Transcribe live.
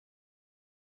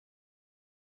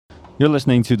You're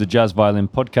listening to the Jazz Violin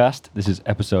Podcast. This is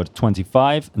episode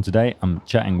 25, and today I'm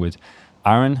chatting with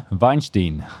Aaron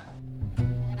Weinstein.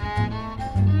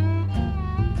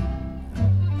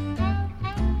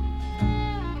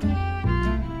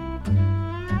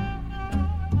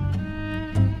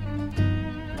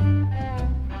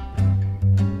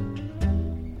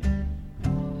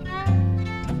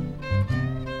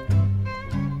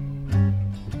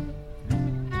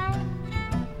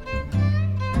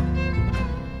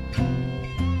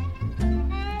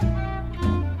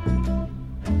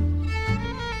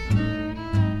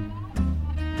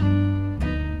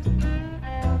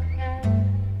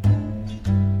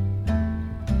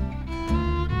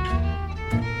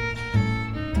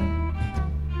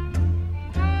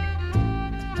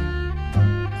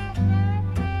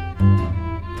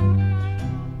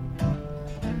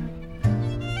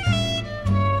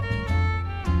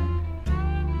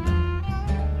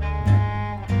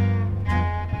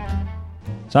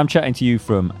 So I'm chatting to you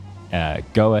from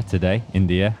Goa today,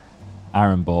 India,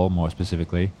 Arambol more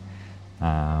specifically.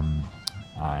 I've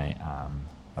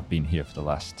been here for the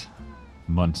last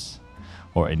months,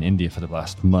 or in India for the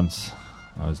last months.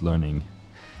 I was learning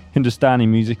Hindustani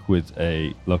music with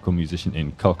a local musician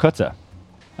in Kolkata.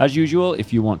 As usual,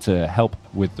 if you want to help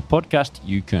with the podcast,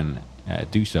 you can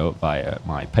do so via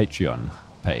my Patreon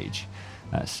page.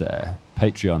 That's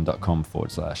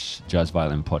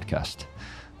patreon.com/jazzviolinpodcast.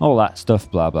 All that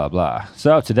stuff, blah, blah, blah.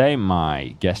 So today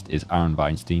my guest is Aaron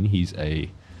Weinstein. He's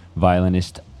a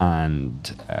violinist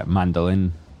and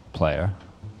mandolin player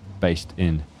based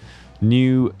in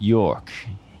New York.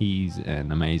 He's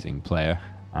an amazing player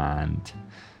and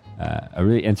a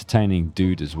really entertaining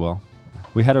dude as well.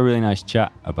 We had a really nice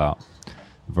chat about a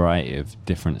variety of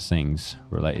different things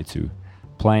related to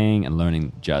playing and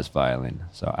learning jazz violin.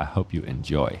 So I hope you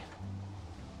enjoy.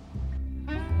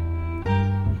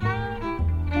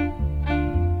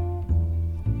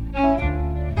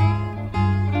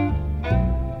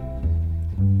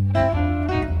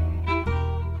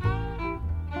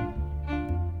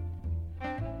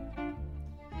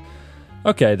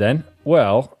 Okay then,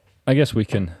 well, I guess we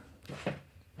can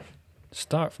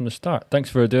start from the start.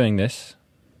 Thanks for doing this.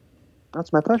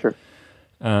 That's my pleasure.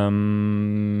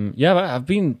 I've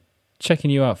been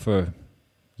checking you out for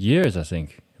years, I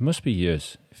think. It must be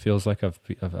years. It feels like I've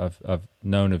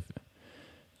known of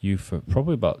you for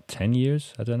probably about 10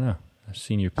 years. I don't know. I've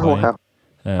seen you playing. Oh,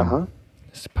 wow.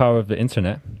 It's the power of the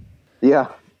internet. Yeah.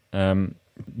 Maybe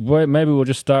we'll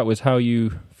just start with how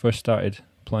you first started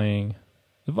playing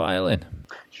the violin.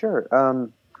 Sure.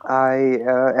 I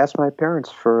asked my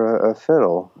parents for a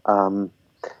fiddle,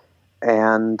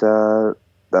 and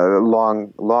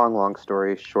long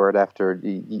story short, after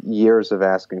years of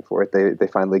asking for it, they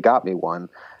finally got me one.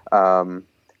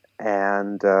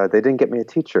 And they didn't get me a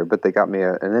teacher, but they got me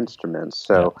an instrument.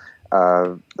 So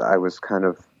I was kind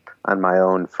of on my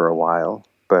own for a while.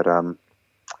 But yeah,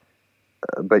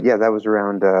 that was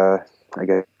around, I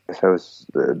guess I was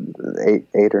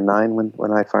 8 or 9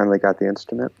 when I finally got the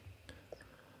instrument.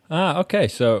 Ah, okay.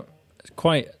 So that's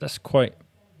quite.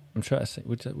 I'm trying to say.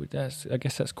 I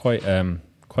guess that's quite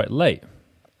late.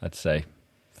 I'd say.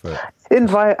 In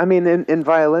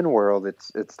violin world,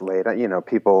 it's late. You know,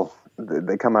 people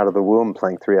they come out of the womb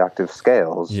playing 3-octave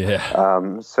scales.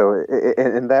 Yeah. So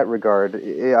in that regard,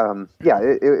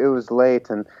 it was late,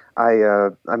 and I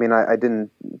didn't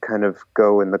kind of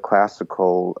go in the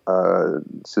classical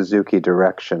Suzuki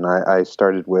direction. I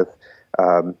started with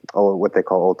what they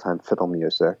call old-time fiddle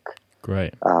music.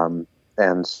 Great.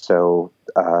 And so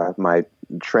my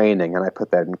training, and I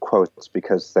put that in quotes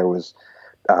because there was,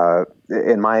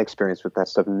 in my experience with that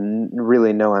stuff,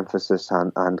 really no emphasis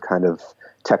on kind of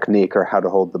technique or how to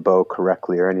hold the bow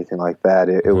correctly or anything like that.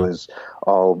 It was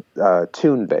all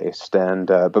tune-based, and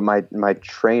but my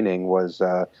training was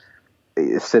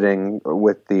sitting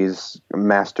with these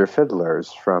master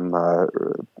fiddlers from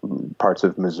parts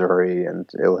of Missouri and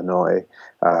Illinois,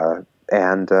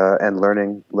 and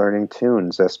learning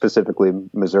tunes, specifically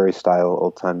Missouri style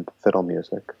old time fiddle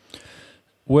music.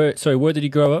 Where did you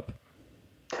grow up?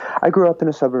 I grew up in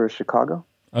a suburb of Chicago.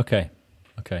 Okay.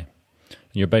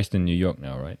 You're based in New York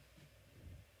now, right?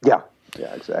 Yeah,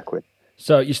 exactly.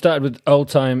 So you started with old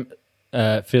time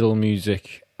fiddle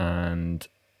music, and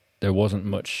there wasn't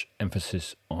much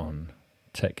emphasis on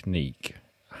technique.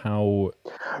 How?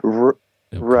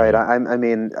 Right. I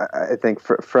mean, I think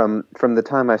from the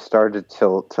time I started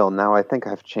till now, I think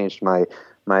I've changed my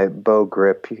bow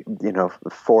grip,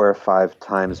 4 or 5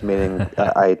 times. Meaning,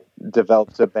 I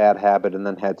developed a bad habit and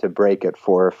then had to break it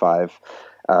 4 or 5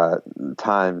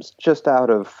 times, just out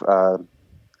of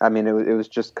I mean, it was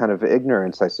just kind of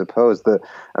ignorance, I suppose. The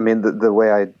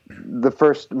way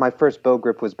my first bow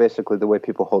grip was basically the way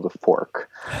people hold a fork.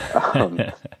 Um,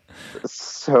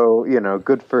 so,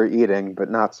 good for eating, but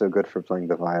not so good for playing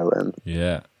the violin.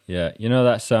 Yeah, yeah.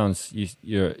 That sounds you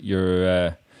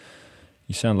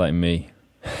sound like me.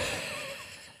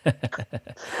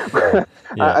 Yeah.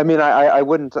 I mean, I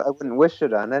wouldn't wish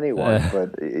it on anyone,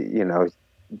 but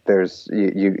there's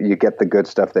you get the good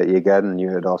stuff that you get, and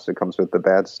it also comes with the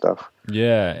bad stuff.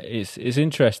 Yeah, it's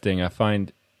interesting. I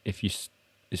find it's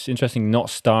interesting not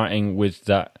starting with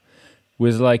that,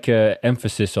 with like a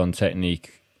emphasis on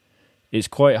technique. It's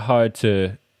quite hard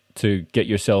to get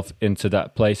yourself into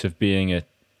that place of being a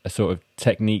sort of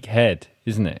technique head,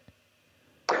 isn't it?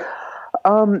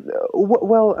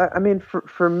 Well, I mean,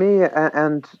 for me,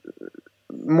 and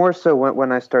more so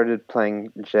when I started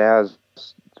playing jazz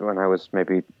when I was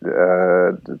maybe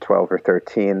 12 or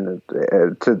 13,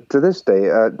 to this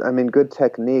day, I mean, good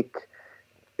technique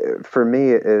for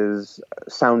me is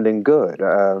sounding good.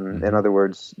 In other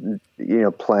words,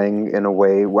 playing in a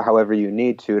way, however you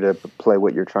need to play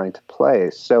what you're trying to play.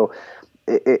 So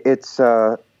it's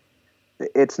not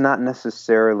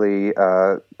necessarily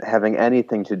having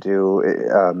anything to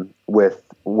do with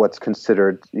what's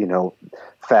considered,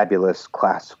 fabulous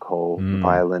classical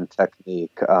violin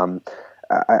technique.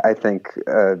 I think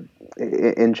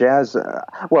in jazz,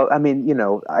 well, I mean,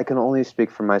 I can only speak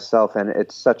for myself, and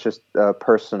it's such a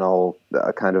personal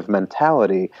kind of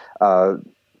mentality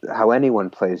how anyone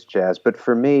plays jazz. But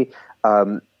for me,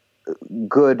 and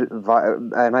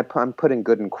I'm putting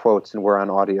good in quotes, and we're on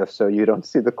audio, so you don't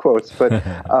see the quotes, but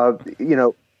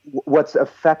what's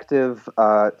effective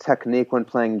technique when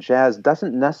playing jazz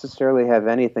doesn't necessarily have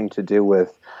anything to do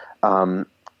with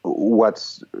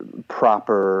what's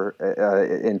proper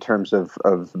in terms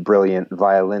of brilliant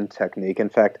violin technique. In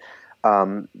fact,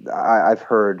 I've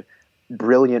heard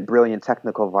brilliant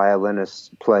technical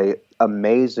violinists play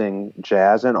amazing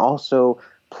jazz and also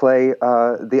play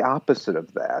the opposite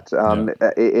of that.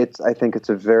 I think it's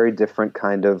a very different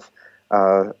kind of.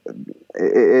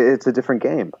 It's a different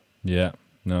game. Yeah,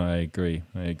 no, I agree,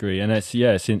 and it's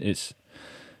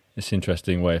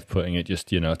interesting way of putting it. Just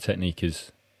technique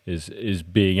is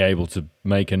being able to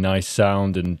make a nice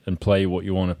sound and play what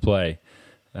you want to play.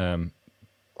 But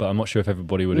I'm not sure if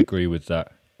everybody would agree with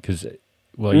that because,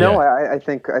 I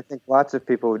think lots of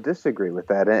people would disagree with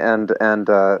that, and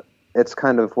it's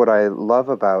kind of what I love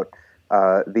about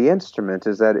the instrument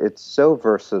is that it's so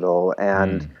versatile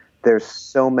and there's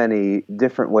so many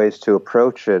different ways to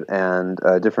approach it and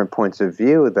different points of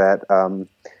view that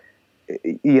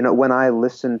when I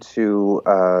listen to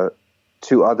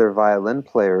other violin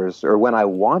players, or when I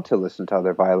want to listen to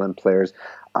other violin players,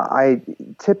 I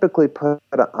typically put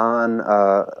on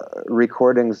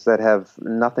recordings that have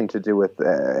nothing to do with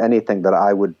anything that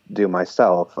I would do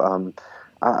myself.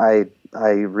 I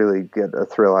really get a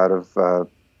thrill out of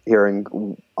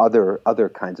hearing other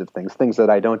kinds of things that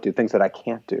I don't do, things that I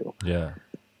can't do. Yeah.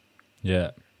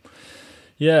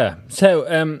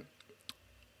 So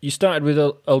you started with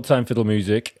old-time fiddle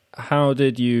music. How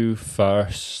did you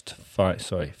first find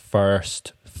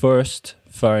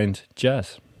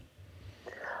jazz?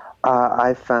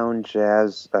 I found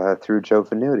jazz through Joe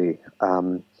Venuti.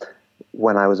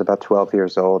 When I was about 12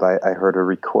 years old, I heard a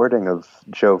recording of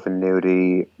Joe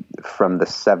Venuti from the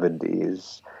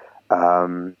 70s,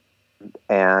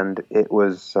 and it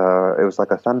was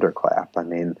like a thunderclap. I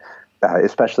mean,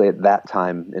 especially at that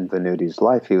time in Venuti's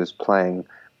life, he was playing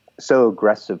so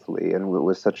aggressively and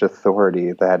with such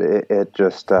authority that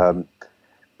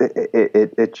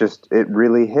it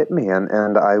really hit me,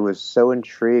 and I was so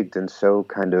intrigued and so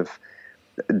kind of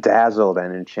dazzled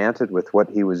and enchanted with what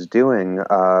he was doing.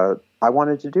 I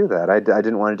wanted to do that. I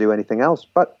didn't want to do anything else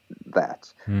but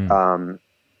that.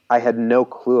 I had no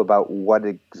clue about what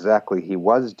exactly he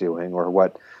was doing or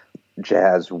what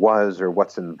jazz was or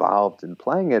what's involved in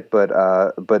playing it, but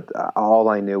all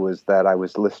I knew was that I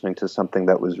was listening to something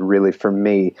that was really, for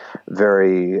me,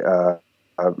 very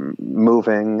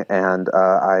moving, and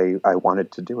I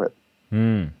wanted to do it.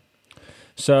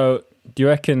 So, do you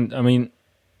reckon? I mean,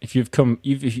 if you've come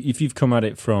at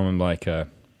it from like you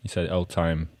said, old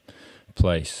time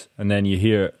place, and then you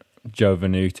hear Joe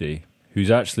Venuti,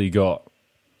 who's actually got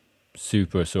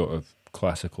super sort of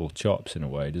classical chops in a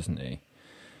way, doesn't he?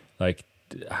 Like,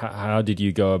 how did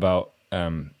you go about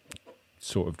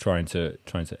sort of trying to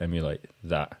emulate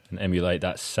that and emulate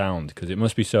that sound? Because it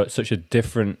must be such a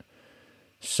different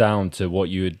sound to what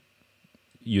you'd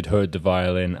heard the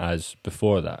violin as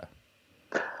before that.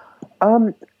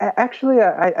 Actually,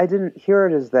 I didn't hear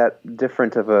it as that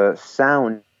different of a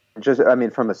sound just, I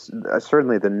mean, from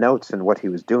certainly the notes and what he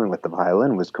was doing with the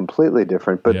violin was completely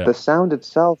different, but Yeah. the sound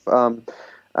itself,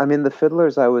 I mean, the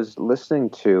fiddlers I was listening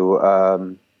to, I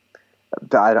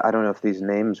don't know if these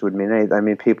names would mean anything. I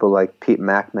mean, people like Pete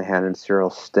McMahon and Cyril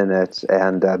Stinnett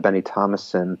and Benny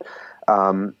Thomason.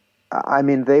 Um, I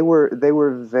mean, they were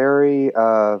very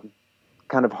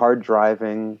kind of hard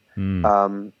driving Mm.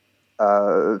 um,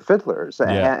 fiddlers,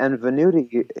 Yeah. and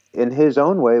Venuti, in his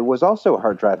own way, was also a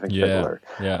hard driving Yeah. fiddler.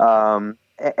 Yeah.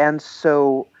 And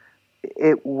so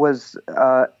it was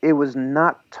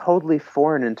not totally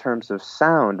foreign in terms of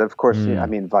sound. Of course, I Mm.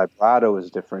 mean, vibrato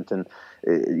is different, and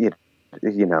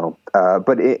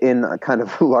but in a kind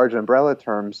of large umbrella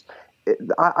terms,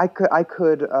 I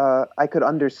could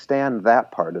understand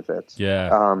that part of it. Yeah.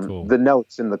 Cool. The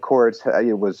notes and the chords,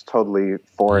 it was totally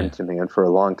foreign Yeah. to me, and for a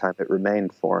long time it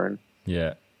remained foreign.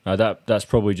 Yeah. That's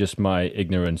probably just my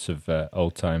ignorance of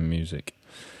old time music.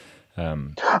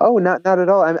 Oh, not at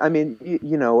all. I mean,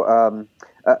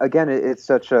 again, it's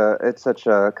such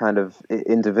a kind of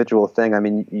individual thing. I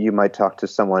mean, you might talk to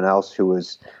someone else who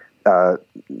is uh,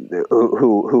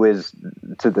 who is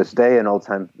to this day an old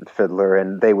time fiddler,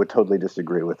 and they would totally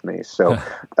disagree with me. So,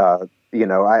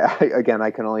 again, I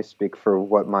can only speak for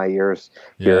what my ears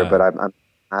hear, Yeah. but I'm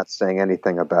not saying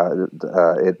anything about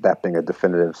it that being a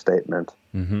definitive statement.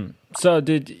 Hmm. So,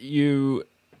 did you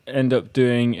end up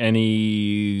doing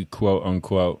any quote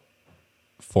unquote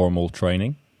formal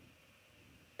training?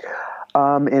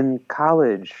 In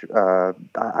college,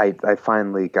 I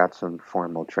finally got some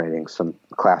formal training, some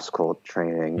classical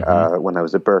training when I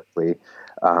was at Berkeley.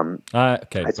 Okay, I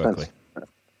Berkeley. spent,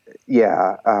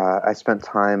 yeah, I spent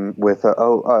time with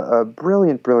a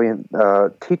brilliant, brilliant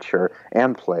teacher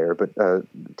and player, but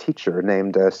teacher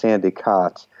named Sandy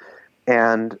Cott,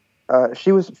 and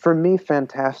she was for me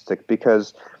fantastic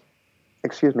because,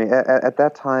 excuse me, at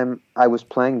that time I was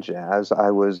playing jazz.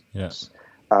 Yeah.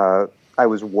 Uh, I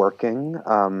was working.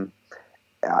 And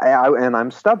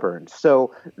I'm stubborn.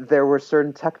 So there were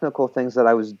certain technical things that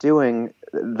I was doing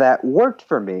that worked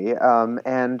for me.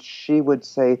 And she would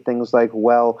say things like,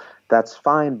 well, that's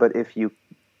fine, but if you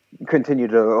continue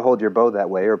to hold your bow that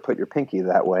way or put your pinky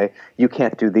that way, you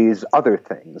can't do these other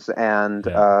things. And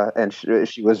Yeah.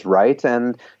 she was right,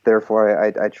 and therefore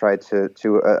I tried to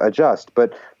adjust.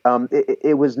 But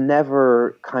it was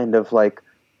never kind of like,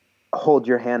 hold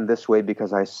your hand this way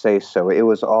because I say so. It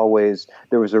was always,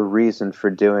 there was a reason for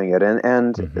doing it,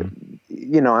 I'm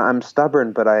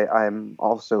stubborn, but I'm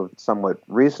also somewhat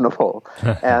reasonable,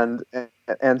 and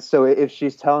so if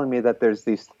she's telling me that there's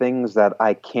these things that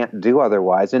I can't do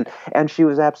otherwise, and she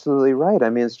was absolutely right. I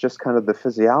mean, it's just kind of the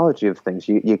physiology of things.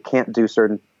 You can't do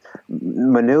certain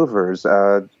maneuvers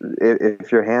if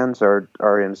your hands are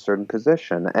in a certain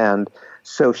position, and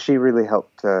so she really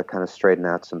helped kind of straighten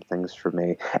out some things for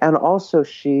me. And also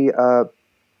she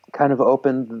kind of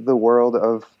opened the world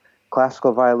of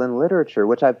classical violin literature,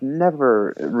 which I've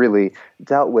never really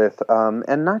dealt with,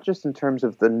 and not just in terms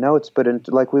of the notes, but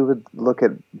like we would look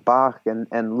at Bach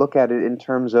and look at it in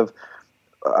terms of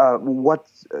what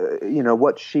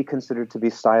she considered to be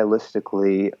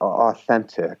stylistically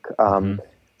authentic.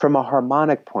 From a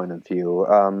harmonic point of view,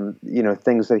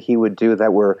 things that he would do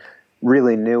that were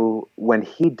really new when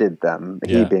he did them,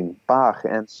 he Yeah. being Bach.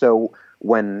 And so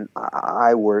when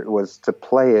I was to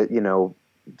play it,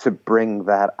 to bring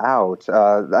that out,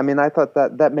 I mean, I thought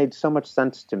that made so much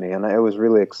sense to me, and it was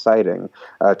really exciting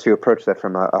to approach that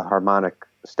from a harmonic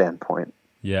standpoint.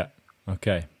 Yeah.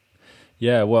 Okay.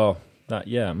 Yeah. Well,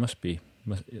 it must be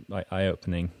like eye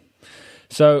opening.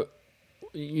 So,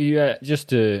 just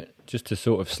to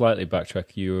sort of slightly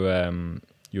backtrack, you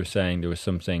were saying there were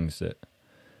some things that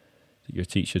your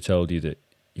teacher told you that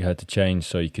you had to change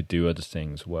so you could do other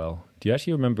things well. Do you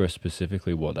actually remember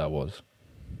specifically what that was?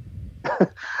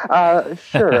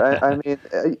 Sure. I mean,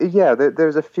 yeah,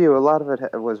 there's a few. A lot of it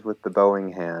was with the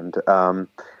bowing hand.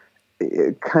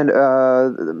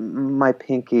 My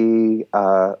pinky.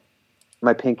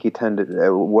 My pinky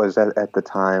was at the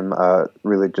time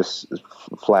really just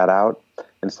flat out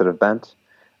instead of bent.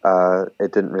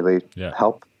 It didn't really Yeah.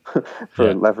 help for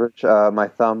Yeah. leverage. My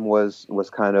thumb was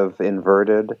kind of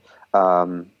inverted.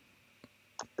 I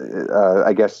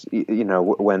guess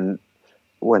when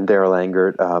Daryl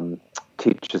Angert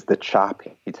teaches the chop,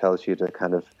 he tells you to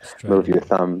kind of move your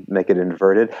thumb, make it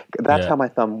inverted. That's how my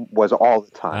thumb was all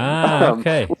the time.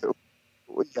 Okay.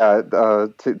 Yeah,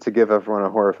 to give everyone a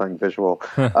horrifying visual.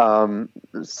 Those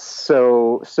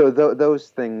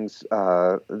things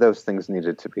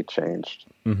needed to be changed.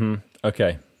 Mm-hmm.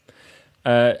 Okay.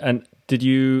 And did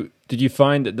you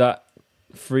find that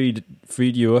freed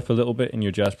you up a little bit in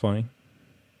your jazz playing?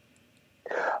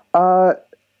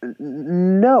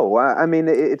 No, I mean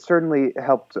it certainly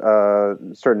helped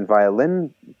certain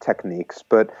violin techniques,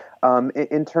 but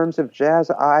in terms of jazz,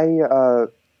 I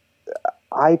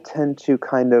tend to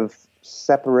kind of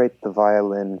separate the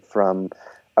violin from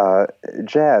uh,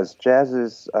 jazz. Jazz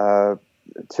is,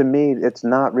 to me, it's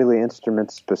not really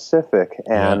instrument specific,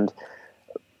 Yeah. and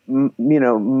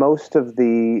most of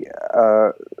the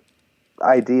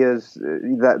ideas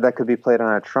that could be played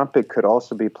on a trumpet could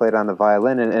also be played on the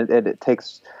violin, and it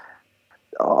takes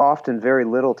often very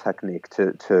little technique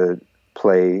to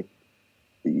play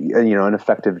an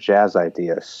effective jazz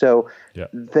idea. So Yeah.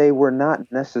 they were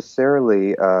not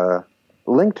necessarily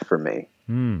linked for me.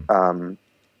 Hmm. Um,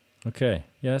 Okay.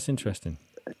 Yeah, that's interesting.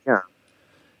 yeah.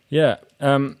 Yeah.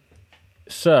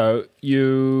 So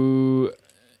you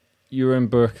were in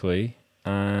Berkeley,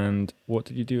 and what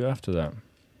did you do after that?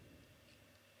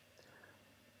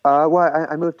 Well,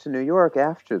 I moved to New York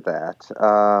after that.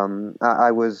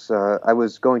 I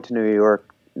was going to New York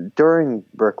during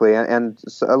Berkeley and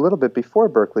a little bit before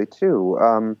Berkeley too.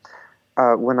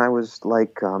 When I was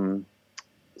like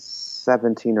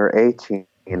 17 or 18,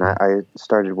 I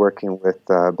started working with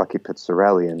Bucky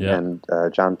Pizzarelli Yeah. and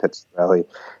John Pizzarelli,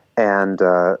 and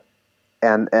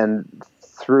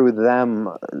through them,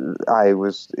 I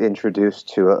was introduced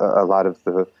to a lot of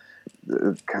the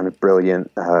kind of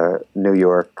brilliant New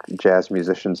York jazz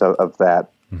musicians of that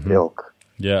ilk.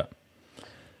 Yeah.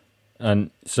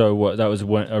 And so what? That was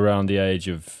around the age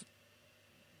of.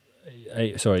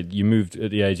 Sorry, you moved at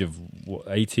the age of what,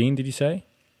 18? Did you say?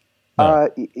 No.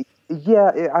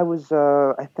 Yeah, I was.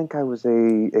 I think I was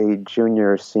a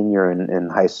junior, senior in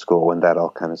high school when that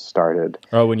all kind of started.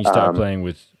 Oh, when you started playing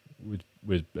with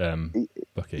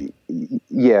Bucky.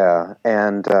 Yeah,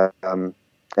 and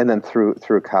then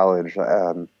through college,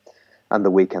 on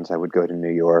the weekends I would go to New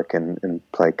York and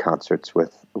play concerts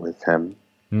with him.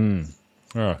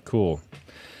 Oh, cool.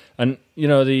 And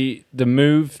the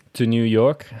move to New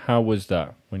York, how was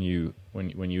that when you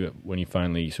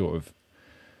finally sort of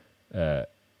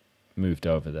moved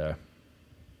over there?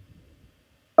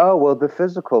 Oh, well, the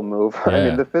physical move. I Yeah.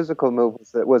 mean, the physical move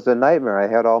was a nightmare. I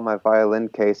had all my violin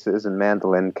cases and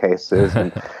mandolin cases,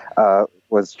 and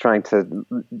was trying to,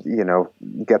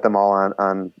 get them all on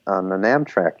an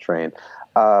Amtrak train.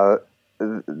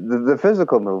 The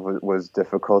physical move was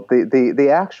difficult. The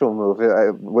actual move,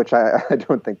 which I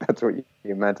don't think that's what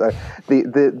you meant.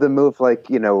 The move, like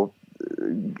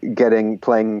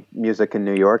playing music in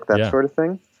New York, that Yeah. sort of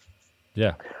thing.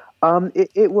 Yeah.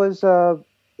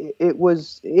 It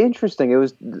was interesting. It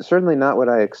was certainly not what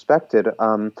I expected.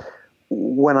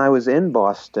 When I was in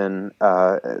Boston,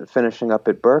 finishing up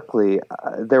at Berkeley,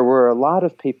 there were a lot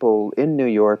of people in New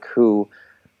York who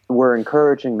were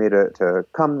encouraging me to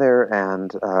come there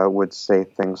and would say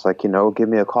things like, give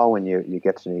me a call when you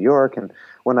get to New York. And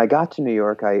when I got to New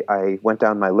York, I went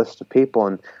down my list of people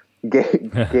and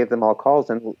gave them all calls.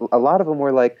 And a lot of them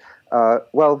were like,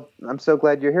 well, I'm so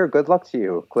glad you're here. Good luck to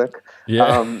you. Click.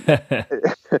 Yeah.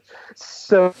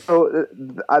 So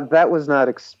that was not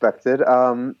expected.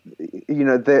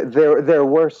 There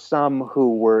were some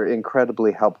who were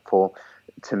incredibly helpful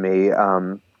to me.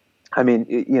 I mean,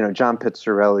 John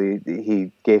Pizzarelli,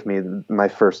 he gave me my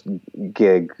first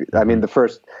gig. I mean, the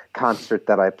first concert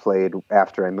that I played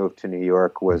after I moved to New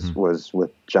York was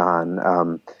with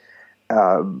John.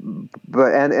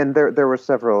 But there were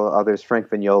several others. Frank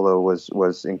Vignola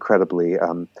was incredibly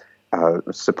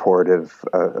supportive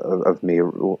of me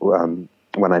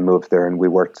when I moved there, and we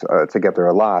worked together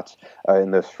a lot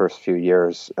in those first few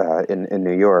years in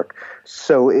New York.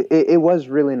 So it was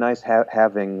really nice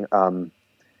having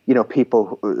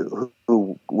people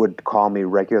who would call me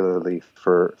regularly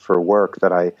for work.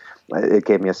 It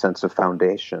gave me a sense of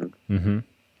foundation. Mm-hmm.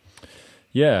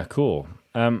 Yeah, cool.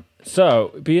 So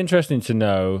it'd be interesting to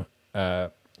know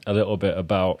a little bit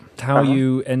about how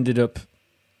you ended up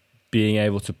being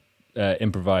able to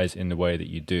improvise in the way that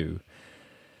you do,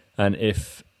 and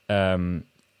if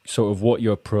sort of what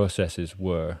your processes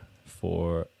were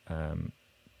for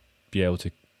be able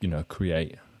to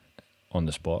create on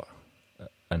the spot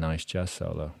a nice jazz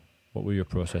solo. What were your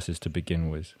processes to begin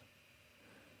with?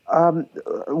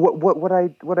 What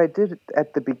I did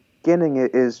at the beginning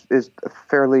is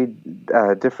fairly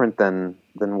different than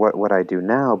what I do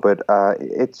now. But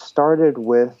it started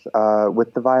with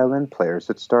the violin players.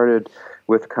 It started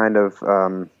with kind of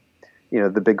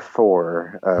the big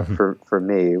four for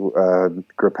me: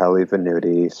 Grappelli,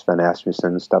 Venuti, Sven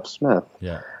Asmussen, Stuff Smith.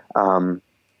 Yeah.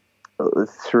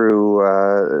 Through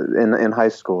in high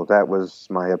school, that was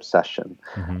my obsession.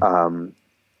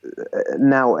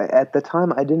 Now, at the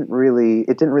time, it didn't really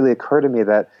occur to me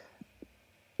that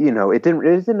it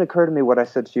didn't occur to me what I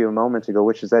said to you a moment ago,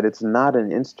 which is that it's not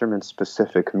an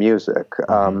instrument-specific music.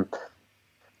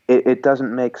 It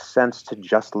doesn't make sense to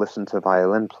just listen to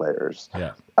violin players.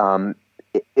 Yeah.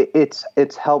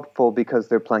 It's helpful because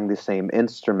they're playing the same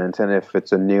instrument, and if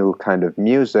it's a new kind of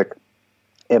music,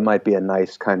 it might be a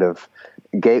nice kind of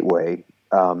gateway.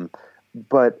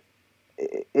 But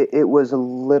it was a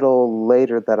little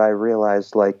later that I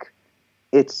realized, like,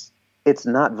 it's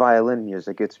not violin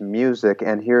music, it's music,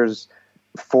 and here's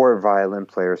four violin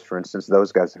players, for instance,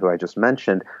 those guys who I just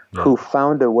mentioned, who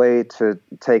found a way to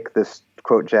take this,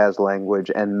 quote, jazz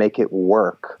language and make it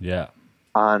work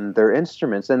on their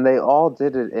instruments, and they all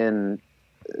did it in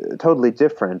totally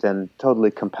different and totally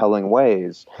compelling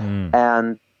ways.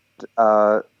 And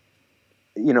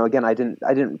again, I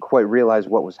didn't quite realize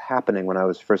what was happening when I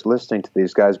was first listening to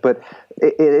these guys, but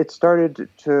it started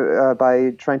to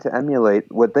by trying to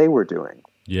emulate what they were doing.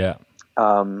 Yeah.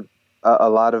 A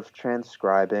lot of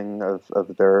transcribing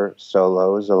of their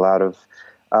solos, a lot of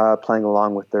playing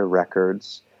along with their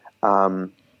records,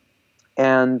 and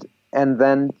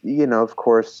then of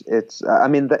course it's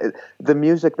the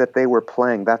music that they were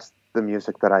playing. That's the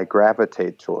music that I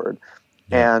gravitate toward,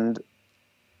 and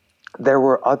there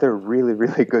were other really,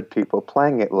 really good people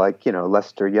playing it, like,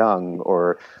 Lester Young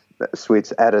or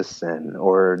Sweets Edison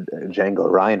or Django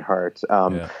Reinhardt,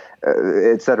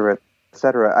 et cetera, et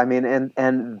cetera. I mean,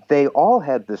 and they all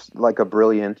had this, like, a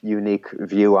brilliant, unique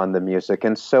view on the music.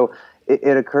 And so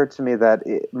it occurred to me that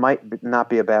it might not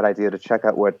be a bad idea to check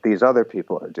out what these other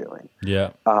people are doing.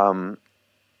 Yeah.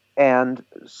 And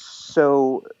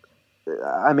so,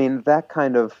 I mean, that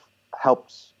kind of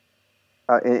helps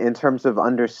in terms of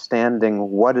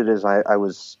understanding what it is I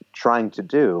was trying to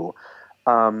do.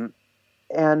 And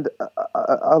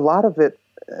a lot of it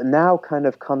now kind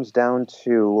of comes down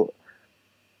to,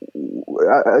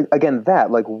 again, that,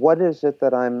 like, what is it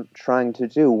that I'm trying to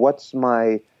do? What's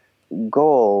my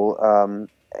goal?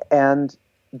 And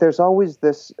there's always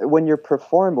this, when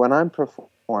I'm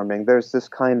performing, there's this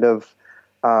kind of,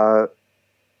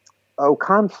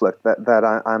 conflict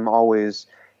that I'm always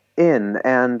in,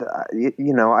 and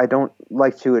I don't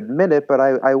like to admit it, but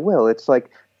I will. It's like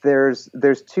there's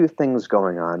two things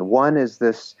going on. One is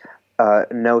this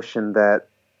notion that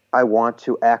I want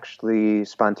to actually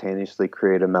spontaneously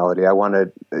create a melody. I want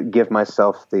to give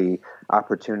myself the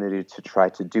opportunity to try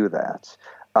to do that.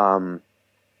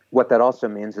 What that also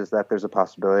means is that there's a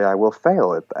possibility I will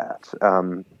fail at that.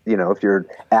 If you're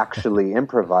actually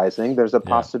improvising, there's a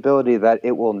possibility that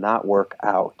it will not work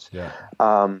out. Yeah.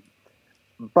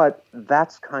 But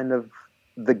that's kind of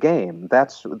the game.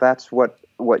 That's what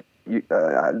what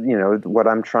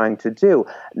I'm trying to do.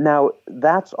 Now,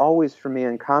 that's always for me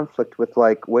in conflict with,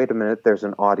 like, wait a minute, there's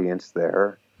an audience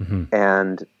there,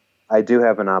 and I do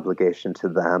have an obligation to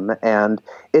them, and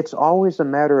it's always a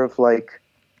matter of, like,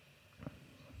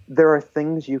 there are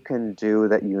things you can do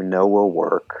that will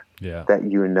work,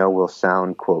 that will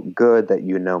sound, quote, good, that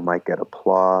might get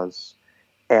applause,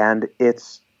 and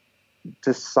it's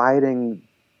deciding,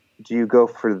 do you go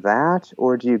for that,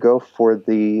 or do you go for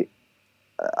the,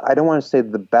 I don't want to say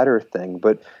the better thing,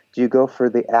 but do you go for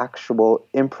the actual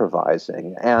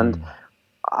improvising? And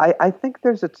I think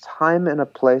there's a time and a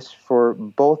place for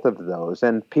both of those,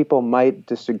 and people might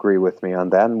disagree with me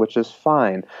on that, which is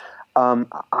fine.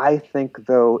 I think,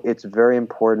 though, it's very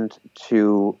important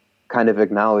to kind of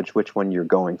acknowledge which one you're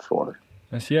going for.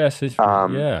 It's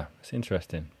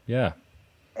interesting. Yeah.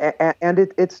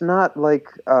 And it's not like,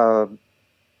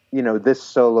 this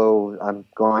solo I'm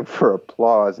going for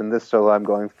applause, and this solo I'm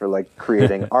going for, like,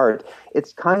 creating art.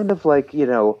 It's kind of like,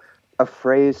 a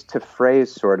phrase to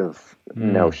phrase sort of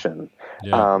notion.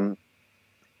 Yeah.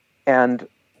 And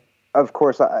of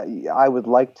course, I would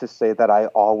like to say that I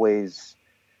always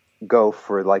go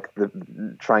for, like, the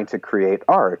trying to create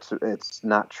art. It's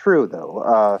not true,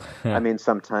 though. I mean,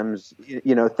 sometimes,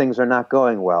 things are not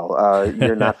going well.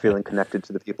 You're not feeling connected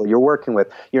to the people you're working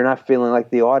with. You're not feeling like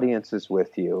the audience is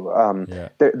with you.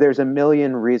 There's a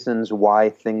million reasons why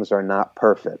things are not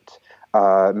perfect.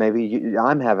 Maybe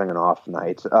I'm having an off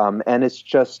night. And it's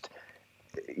just,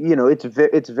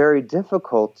 it's very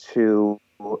difficult to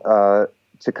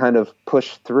kind of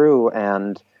push through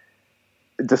and,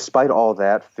 despite all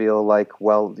that, feel like,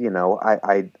 well,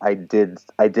 I did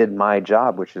my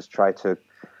job, which is try to,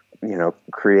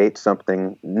 create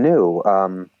something new.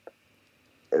 I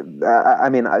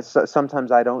mean,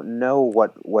 sometimes I don't know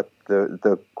what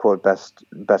the quote best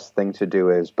thing to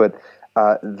do is, but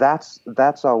that's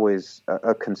always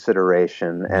a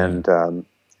consideration, and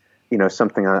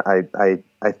something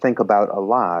I think about a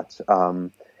lot.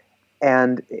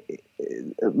 And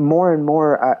more and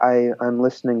more, I'm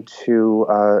listening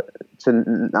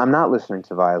I'm not listening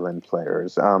to violin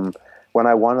players. When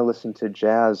I want to listen to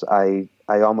jazz, I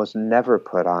almost never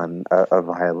put on a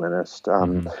violinist.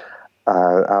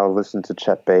 I'll listen to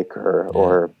Chet Baker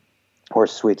or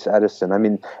Sweets Edison. I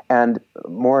mean, and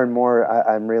more,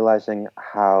 I'm realizing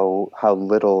how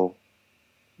little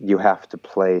you have to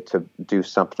play to do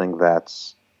something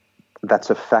that's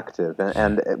effective.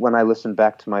 And when I listen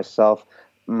back to myself,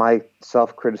 my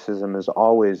self-criticism is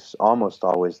almost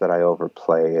always that I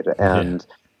overplayed. And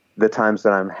the times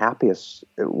that I'm happiest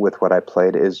with what I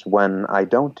played is when I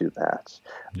don't do that.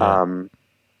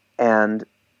 And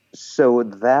so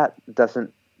that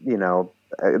doesn't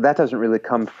really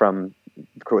come from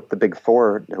the big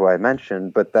four who I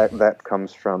mentioned, but that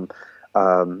comes from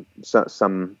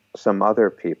some other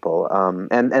people.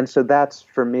 And so that's,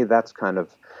 for me, that's kind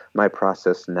of my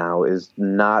process now, is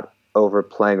not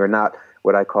overplaying, or not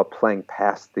what I call playing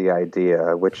past the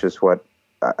idea, which is what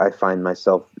I find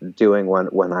myself doing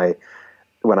when I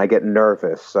get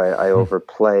nervous. I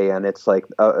overplay, and it's like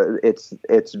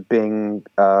it's being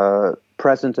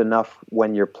present enough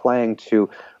when you're playing to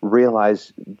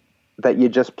realize that you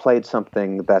just played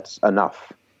something that's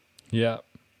enough. Yeah.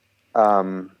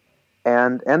 And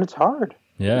it's hard.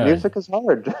 Yeah. Music is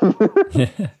hard.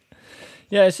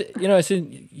 Yeah, it's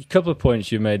a couple of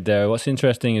points you made there. What's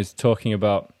interesting is talking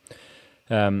about,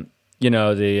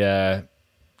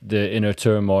 the inner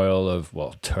turmoil of,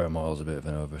 well, turmoil is a bit of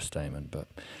an overstatement, but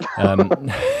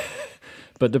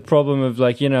but the problem of,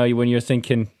 like, when you're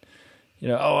thinking,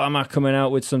 oh, am I coming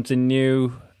out with something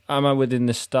new? Am I within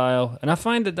the style? And I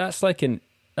find that's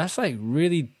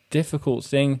really difficult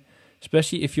thing,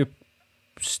 especially if you're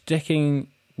sticking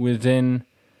within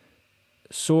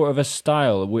sort of a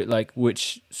style,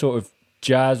 which sort of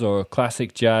jazz or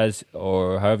classic jazz,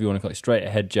 or however you want to call it, straight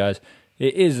ahead jazz.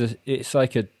 There's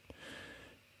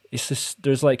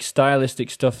like stylistic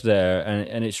stuff there,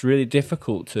 and it's really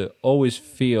difficult to always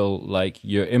feel like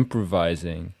you're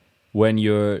improvising when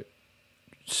you're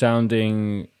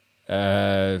sounding,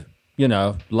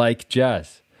 like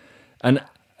jazz. And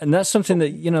that's something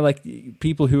that, like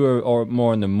people who are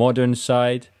more on the modern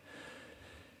side,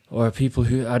 or people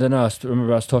who, I don't know, I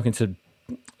remember I was talking to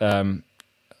one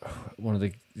of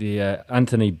the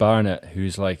Anthony Barnett,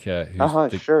 who's like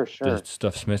the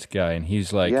Stuff Smith guy, and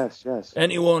he's like, yes,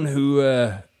 anyone who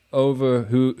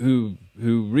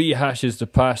rehashes the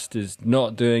past is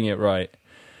not doing it right.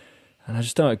 And I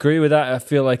just don't agree with that. I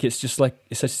feel like it's just like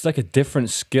a different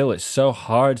skill. It's so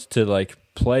hard to like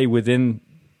play within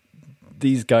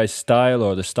these guys' style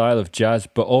or the style of jazz,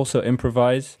 but also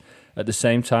improvise at the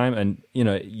same time. And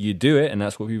you do it, and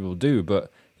that's what people do,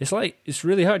 but it's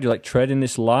really hard. You're like treading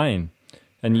this line,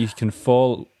 and you can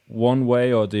fall one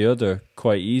way or the other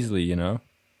quite easily,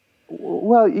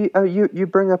 Well, you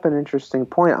bring up an interesting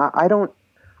point. I don't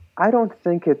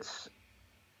think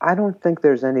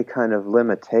there's any kind of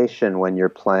limitation when you're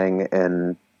playing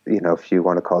in, if you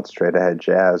want to call it straight ahead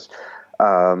jazz.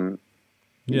 You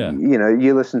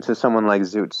listen to someone like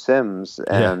Zoot Sims,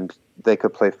 and they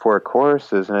could play 4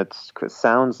 choruses, and it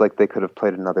sounds like they could have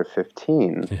played another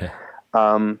 15. Yeah.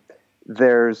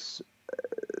 There's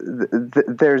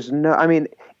no, I mean,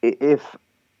 if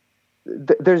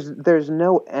there's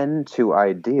no end to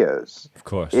ideas. Of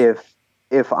course. If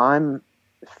I'm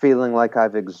feeling like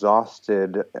I've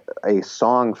exhausted a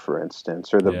song, for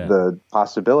instance, or the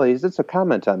possibilities, it's a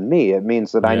comment on me. It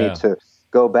means that I need to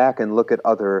go back and look at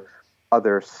other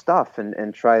stuff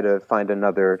and try to find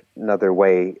another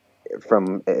way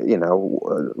from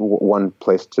one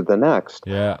place to the next.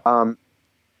 Yeah.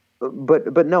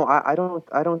 But no, I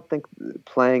don't think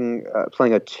playing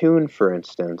a tune, for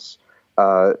instance,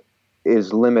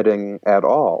 is limiting at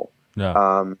all.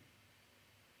 No.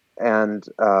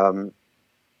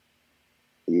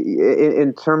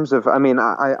 In terms of, I mean,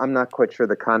 I'm not quite sure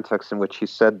the context in which he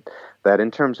said that.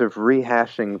 In terms of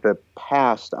rehashing the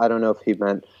past, I don't know if he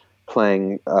meant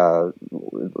playing,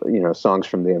 songs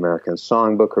from the American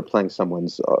Songbook, or playing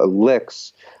someone's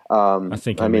licks. I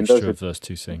think a mixture of those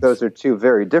two things. Those are two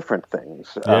very different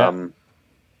things.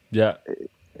 Yeah.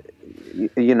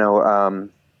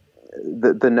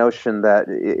 The notion that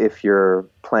if you're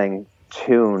playing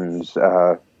tunes,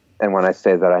 and when I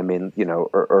say that, I mean,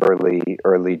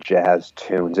 early jazz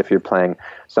tunes. If you're playing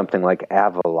something like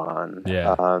Avalon,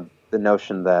 the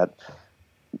notion that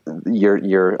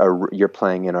you're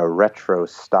playing in a retro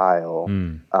style.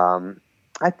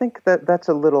 I think that's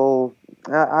a little.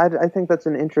 I think that's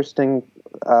an interesting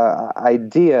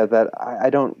idea that I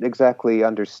don't exactly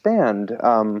understand,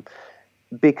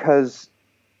 because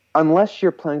unless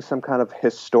you're playing some kind of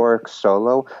historic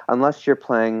solo, unless you're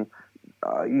playing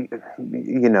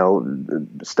you know,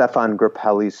 Stefan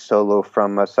Grappelli's solo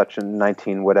from such a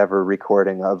 19 whatever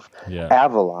recording of Yeah.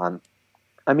 Avalon.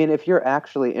 I mean, if you're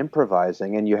actually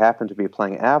improvising and you happen to be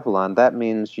playing Avalon, that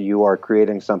means you are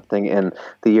creating something in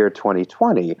the year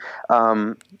 2020.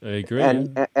 I agree.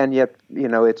 And yet, you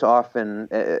know, it's often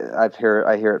I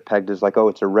hear it pegged as like, oh,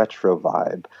 it's a retro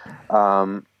vibe.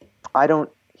 I don't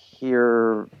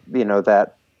hear, you know,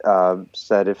 that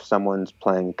said if someone's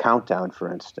playing Countdown,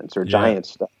 for instance, or Giant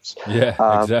Steps.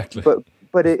 Yeah, exactly.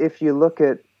 But if you look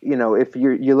at, you know, if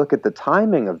you look at the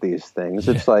timing of these things,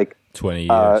 it's like 20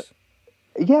 years.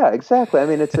 Yeah, exactly. I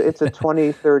mean, it's a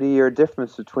 20, 30-year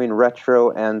difference between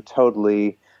retro and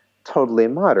totally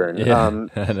modern. Yeah,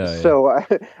 I know, so,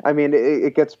 I mean,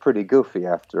 it gets pretty goofy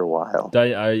after a while.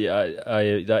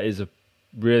 That is a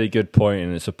really good point,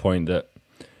 and it's a point that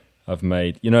I've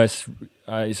made. You know, it's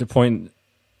a point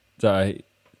that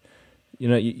you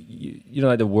know,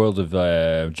 like the world of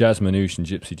jazz manouche and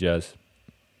gypsy jazz.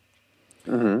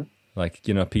 Mm-hmm. Like,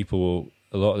 you know, people will,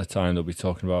 a lot of the time they'll be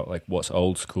talking about like what's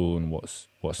old school and what's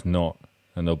not,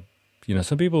 and they'll, you know,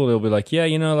 some people they'll be like, yeah,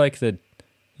 you know, like the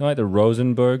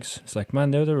Rosenbergs. It's like,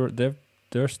 man,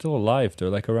 they're still alive. They're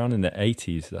like around in the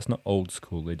 80s. That's not old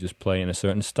school. They just play in a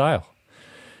certain style,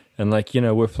 and like, you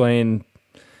know, we're playing,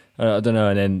 I don't know,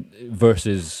 and then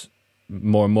versus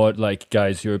more and more like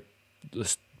guys who are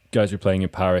playing in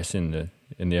Paris in the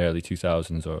early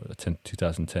 2000s or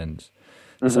 2010s.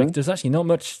 It's like there's actually not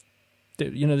much.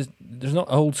 You know, there's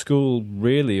not old school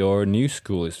really or new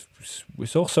school.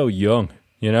 It's all so young,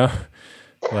 you know.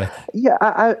 Like, yeah,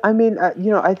 I mean, you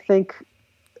know, I think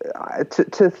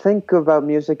to think about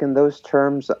music in those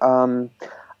terms,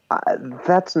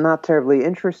 that's not terribly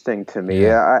interesting to me.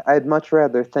 Yeah. I'd much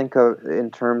rather think of in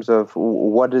terms of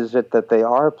what is it that they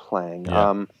are playing.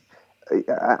 Yeah.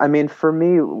 I mean, for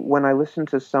me, when I listen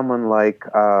to someone like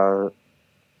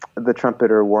the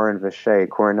trumpeter Warren Vichet,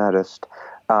 cornetist.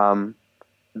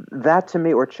 That to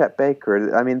me, or Chet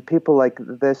Baker, I mean, people like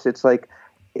this, it's like,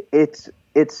 it's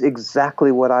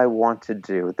exactly what I want to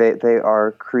do. They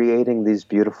are creating these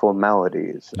beautiful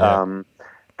melodies. Yeah.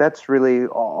 That's really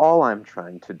all I'm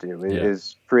trying to do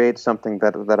is create something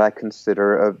that I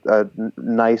consider a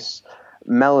nice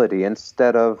melody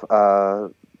instead of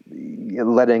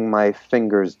letting my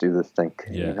fingers do the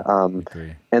thinking. Yeah,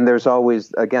 agree. And there's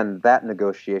always, again, that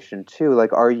negotiation too.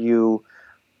 Like, are you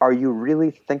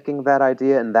really thinking that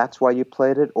idea and that's why you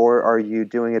played it, or are you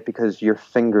doing it because your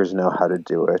fingers know how to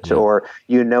do it, or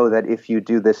you know that if you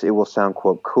do this, it will sound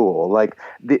quote cool? Like,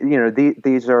 you know,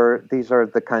 these are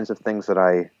the kinds of things that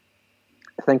I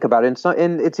think about,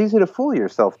 and it's easy to fool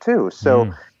yourself too.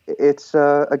 So it's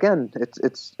again,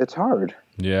 it's hard.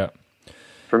 Yeah,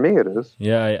 for me it is.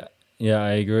 Yeah,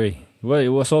 I agree. Well, it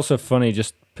was also funny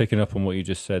just picking up on what you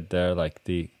just said there, like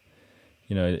the.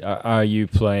 You know, are you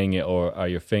playing it or are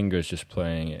your fingers just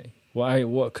playing it?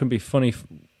 What can be funny?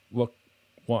 What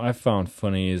I found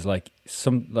funny is like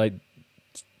some like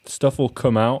stuff will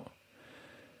come out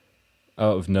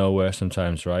of nowhere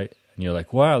sometimes, right? And you're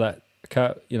like, wow, that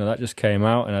just came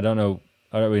out, and I don't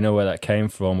really know where that came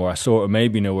from, or I sort of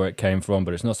maybe know where it came from,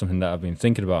 but it's not something that I've been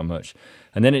thinking about much.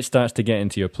 And then it starts to get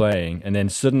into your playing, and then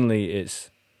suddenly it's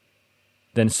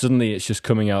just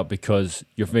coming out because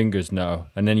your fingers know,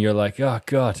 and then you're like, oh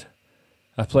God,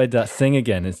 I played that thing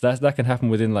again. That can happen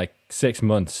within like 6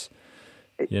 months,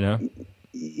 you know?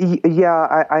 Yeah,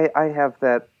 I have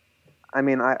that. I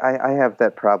mean, I have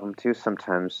that problem too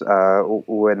sometimes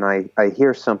when I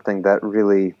hear something that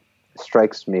really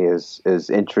strikes me as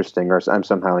interesting, or I'm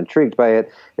somehow intrigued by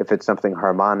it. If it's something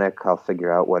harmonic, I'll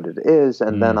figure out what it is,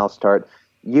 and then I'll start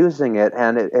using it.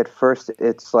 And at first,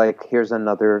 it's like, here's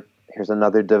another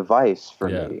device for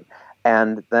me.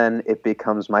 And then it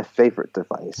becomes my favorite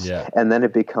device. Yeah. And then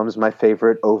it becomes my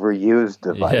favorite overused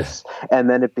device. Yeah. And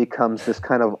then it becomes this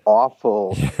kind of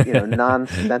awful,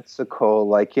 nonsensical,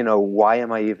 like, why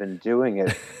am I even doing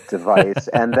it device?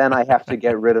 And then I have to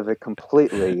get rid of it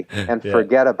completely and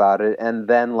forget about it. And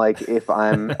then, like, if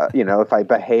I'm, if I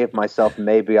behave myself,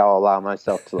 maybe I'll allow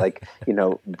myself to, like,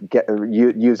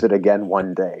 use it again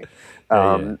one day.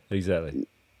 Exactly.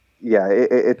 Yeah,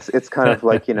 it's kind of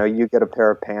like, you get a pair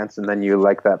of pants and then you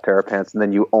like that pair of pants and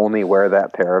then you only wear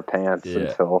that pair of pants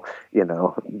until,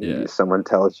 someone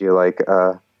tells you, like,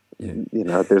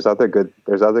 there's other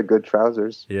good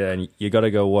trousers. Yeah, and you got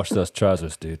to go wash those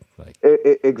trousers, dude. Like,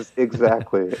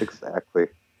 exactly.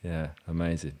 Yeah,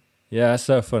 amazing. Yeah, that's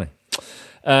so funny.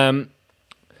 I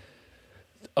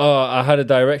had a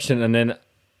direction and then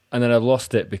I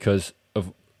lost it because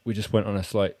we just went on a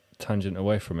slight tangent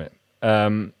away from it.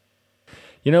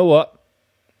 You know what?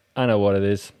 I know what it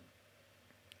is.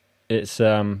 It's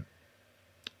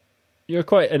you're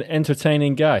quite an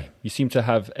entertaining guy. You seem to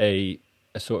have a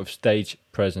sort of stage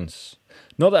presence.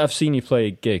 Not that I've seen you play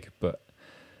a gig, but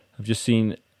I've just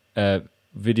seen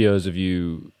videos of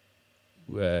you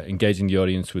engaging the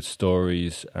audience with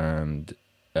stories and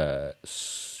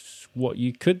what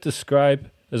you could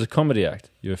describe as a comedy act.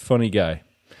 You're a funny guy.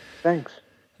 Thanks.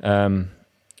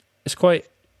 It's quite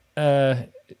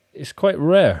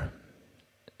rare,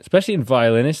 especially in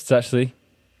violinists, actually.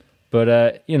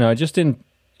 But just in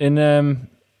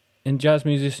jazz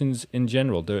musicians in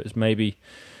general, there is maybe,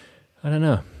 I don't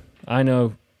know. I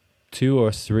know 2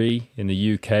 or 3 in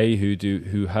the UK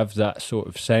who have that sort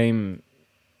of same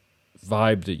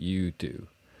vibe that you do,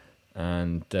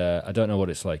 and I don't know what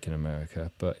it's like in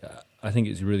America, but I think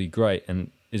it's really great.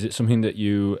 And is it something that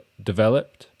you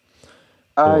developed?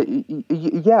 Yeah.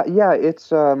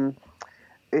 It's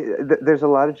there's a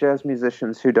lot of jazz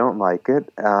musicians who don't like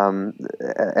it, and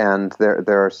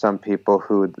there are some people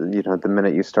who, the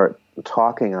minute you start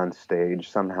talking on stage,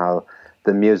 somehow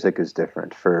the music is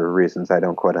different for reasons I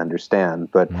don't quite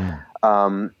understand. But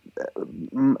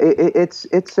it's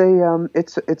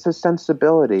a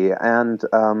sensibility, and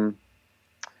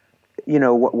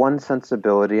one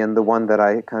sensibility, and the one that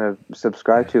I kind of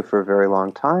subscribed to for a very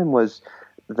long time, was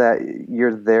that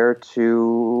you're there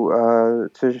to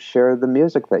share the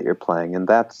music that you're playing, and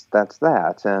that's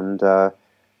that,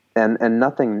 and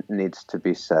nothing needs to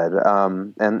be said,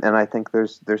 and I think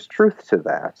there's truth to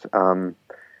that.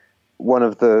 One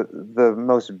of the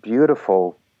most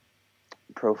beautiful,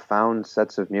 profound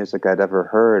sets of music I'd ever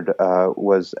heard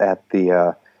was at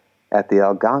the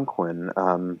Algonquin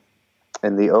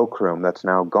in the Oak Room that's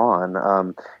now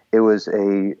gone. It was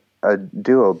a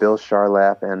duo, Bill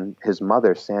Charlap and his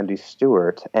mother, Sandy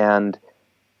Stewart, and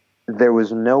there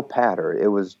was no patter. It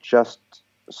was just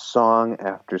song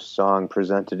after song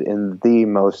presented in the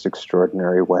most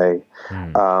extraordinary way.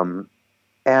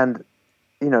 And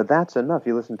that's enough.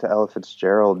 You listen to Ella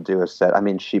Fitzgerald do a set. I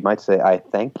mean, she might say, "I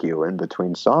thank you" in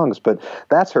between songs, but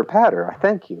that's her patter. I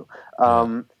thank you.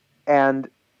 And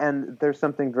there's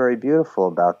something very beautiful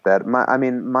about that. My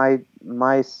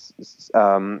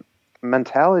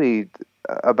mentality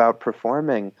about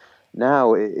performing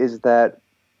now is that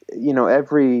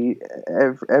every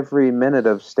minute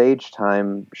of stage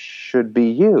time should be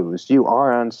used. You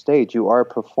are on stage, you are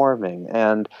performing,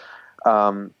 and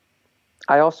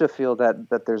I also feel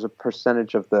that there's a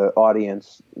percentage of the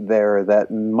audience there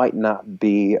that might not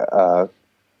be a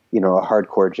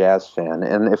hardcore jazz fan,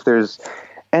 and if there's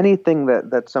anything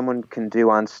that someone can do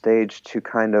on stage to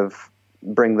kind of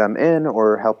bring them in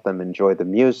or help them enjoy the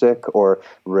music or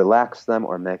relax them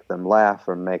or make them laugh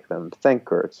or make them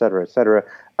think, or et cetera,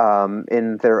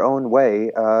 in their own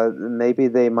way, maybe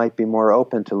they might be more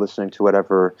open to listening to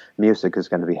whatever music is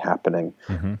going to be happening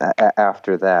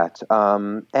after that.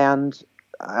 And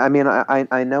I mean,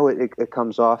 I know it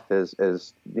comes off as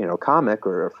comic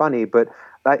or funny, but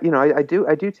I do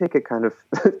take it kind of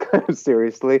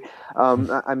seriously.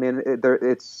 I mean,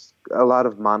 it's a lot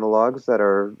of monologues that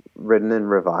are written and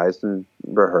revised and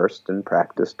rehearsed and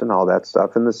practiced and all that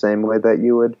stuff in the same way that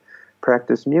you would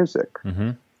practice music.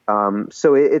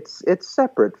 So it's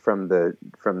separate from the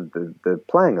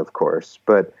playing, of course,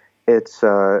 but it's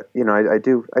I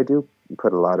do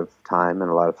put a lot of time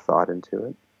and a lot of thought into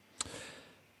it.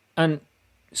 And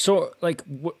so, like,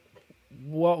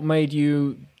 what made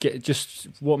you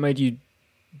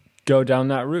go down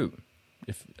that route?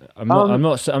 If I'm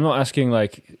not asking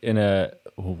like in a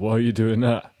why are you doing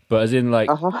that, but as in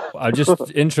like I'm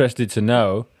just interested to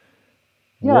know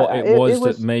what it was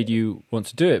that made you want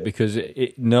to do it, because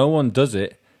no one does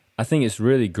it. I think it's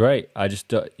really great. I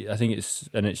think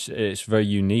it's very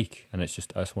unique, and I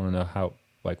just want to know how,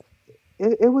 like,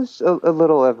 it was a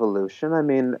little evolution. I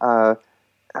mean,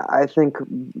 I think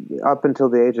up until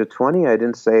the age of 20, I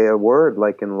didn't say a word,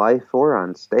 like in life or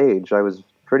on stage. I was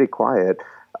pretty quiet.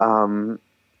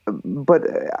 But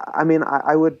I mean,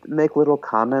 I would make little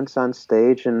comments on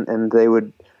stage, and they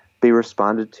would be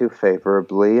responded to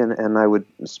favorably, and I would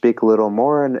speak a little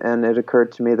more, and it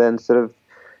occurred to me that instead of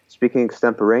speaking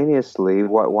extemporaneously,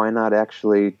 why not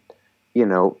actually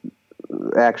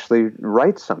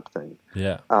write something?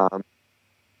 Yeah.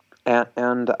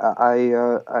 And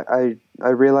I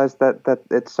realized that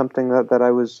it's something that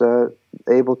I was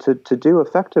able to do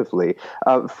effectively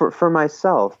for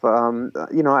myself.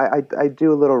 I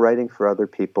do a little writing for other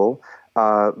people,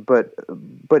 but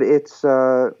it's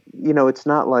it's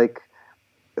not like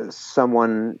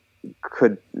someone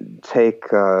could take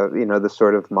the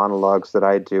sort of monologues that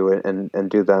I do and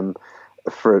do them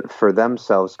for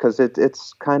themselves, because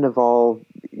it's kind of all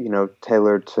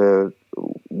tailored to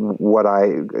what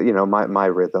I, my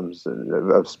rhythms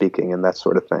of speaking and that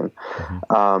sort of thing.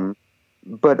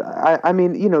 But I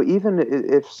mean, even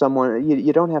if someone,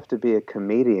 you don't have to be a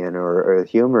comedian or a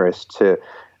humorist to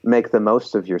make the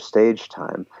most of your stage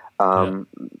time.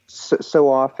 So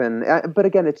often, but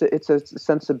again, it's a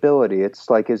sensibility. It's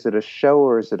like, is it a show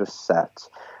or is it a set?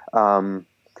 So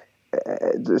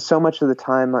much of the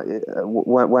time,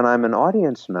 when I'm an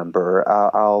audience member,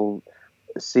 I'll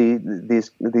see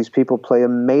these people play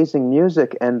amazing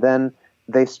music, and then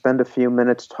they spend a few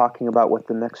minutes talking about what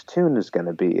the next tune is going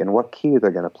to be and what key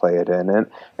they're going to play it in, and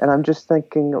I'm just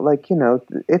thinking, like,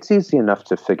 it's easy enough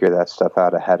to figure that stuff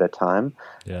out ahead of time.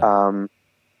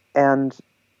 And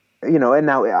and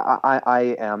now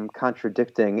I am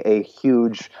contradicting a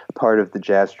huge part of the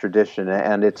jazz tradition,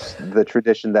 and it's the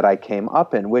tradition that I came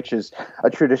up in, which is a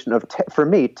tradition of, for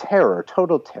me, terror,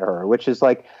 total terror, which is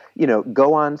like,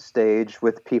 go on stage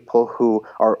with people who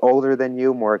are older than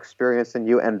you, more experienced than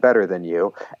you, and better than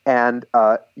you, and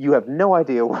you have no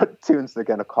idea what tunes they're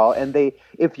going to call, and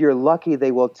if you're lucky,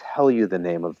 they will tell you the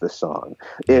name of the song.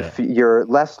 If you're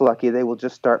less lucky, they will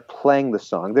just start playing the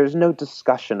song. There's no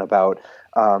discussion about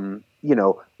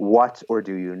what, or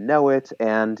do you know it?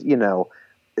 And,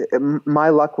 my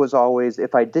luck was always,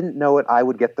 if I didn't know it, I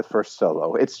would get the first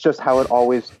solo. It's just how it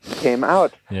always came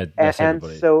out. And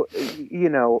so, it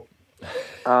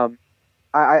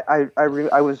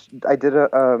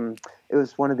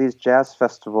was one of these jazz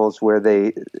festivals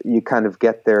where you kind of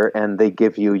get there and they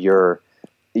give you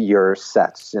your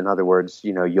sets. In other words,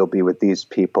 you'll be with these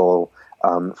people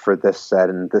for this set,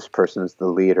 and this person's the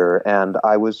leader. And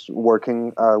I was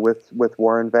working with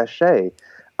Warren Vacher,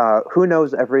 who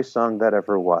knows every song that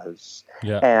ever was.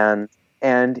 And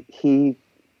he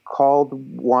called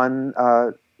one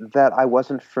that I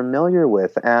wasn't familiar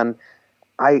with, and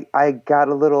I got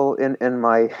a little in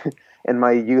my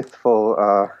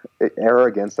youthful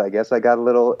arrogance, I guess. I got a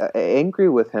little angry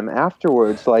with him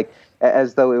afterwards, like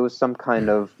as though it was some kind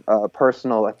of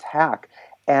personal attack.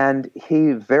 And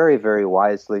he very, very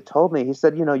wisely told me, he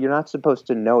said, you're not supposed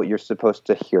to know it, you're supposed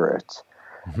to hear it.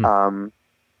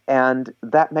 And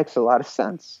that makes a lot of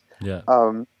sense.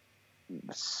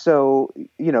 So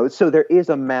there is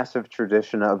a massive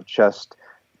tradition of just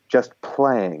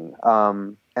playing.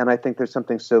 And I think there's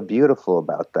something so beautiful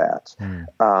about that.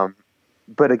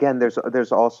 But again,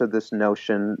 there's also this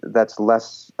notion that's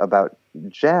less about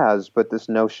jazz, but this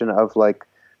notion of, like,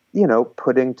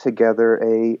 putting together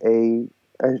a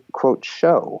quote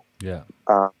show,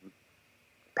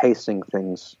 pacing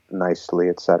things nicely,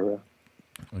 etc.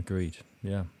 Agreed.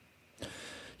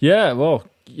 Well,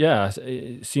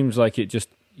 it seems like it just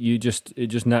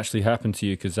naturally happened to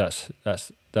you, because that's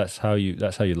how you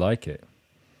like it.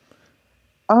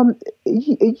 I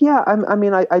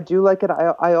mean, I do like it.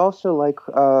 I also like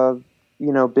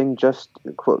being just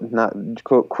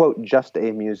quote just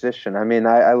a musician. I mean,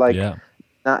 I like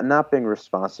not being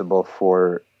responsible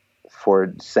for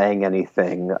saying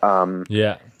anything.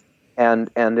 And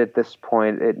at this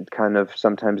point, it kind of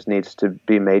sometimes needs to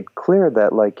be made clear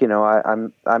that, like,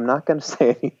 I'm not going to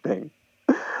say anything.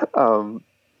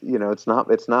 It's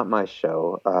not my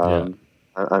show. I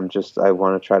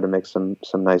want to try to make some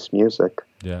nice music.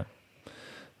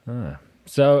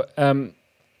 So,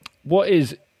 what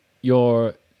is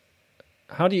your?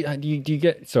 How do you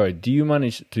get? Sorry, do you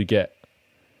manage to get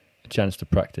a chance to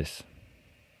practice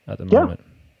at the moment?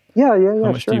 Yeah.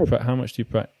 How much do you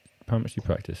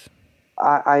practice?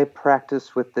 I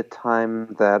practice with the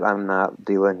time that I'm not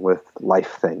dealing with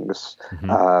life things.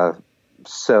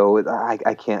 So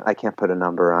I can't put a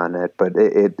number on it, but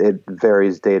it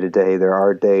varies day to day. There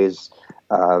are days,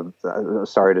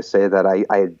 sorry to say, that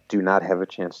I do not have a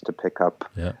chance to pick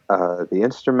up the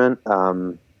instrument.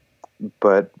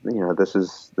 But this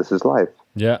is life.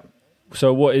 Yeah.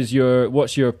 So what's your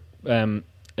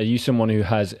are you someone who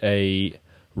has a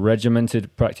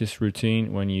regimented practice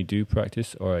routine when you do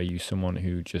practice, or are you someone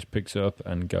who just picks it up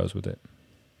and goes with it?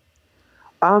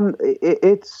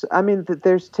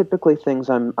 There's typically things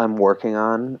I'm working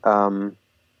on,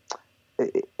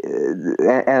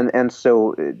 and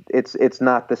so it's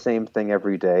not the same thing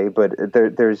every day, but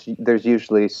there's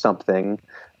usually something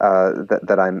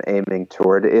that I'm aiming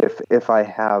toward. If I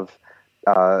have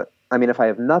if I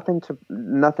have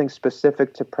nothing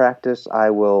specific to practice, I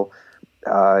will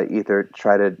either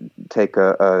try to take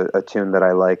a tune that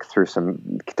I like through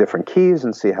some different keys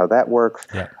and see how that works.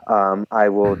 I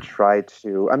will try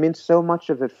to. So much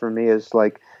of it for me is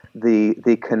like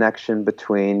the connection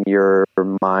between your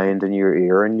mind and your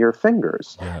ear and your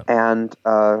fingers. And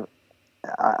I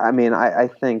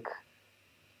think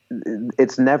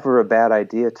it's never a bad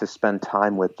idea to spend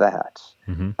time with that.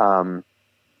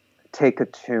 take a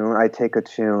tune.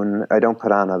 I don't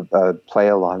put on a play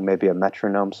along, maybe a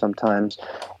metronome sometimes,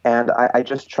 and I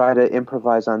just try to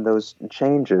improvise on those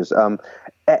changes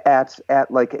at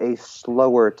like a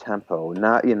slower tempo,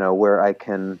 not where I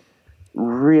can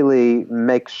really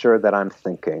make sure that I'm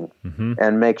thinking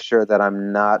and make sure that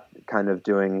I'm not kind of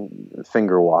doing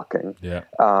finger walking. Yeah.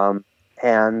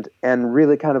 And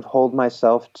really kind of hold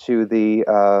myself to the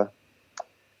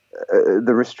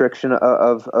restriction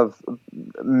of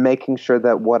making sure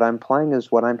that what I'm playing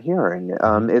is what I'm hearing.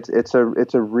 It's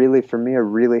a really, for me, a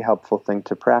really helpful thing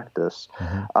to practice.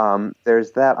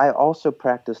 There's that. I also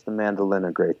practice the mandolin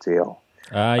a great deal.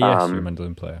 Ah, yes, you're a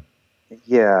mandolin player.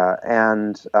 Yeah,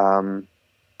 and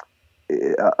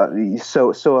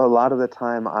so a lot of the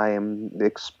time I am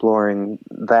exploring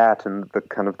that and the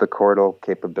kind of the chordal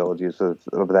capabilities of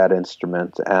that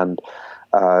instrument, and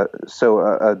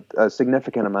so a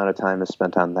significant amount of time is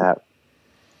spent on that.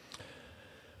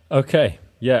 Okay,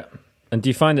 yeah. And do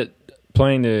you find that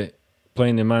playing the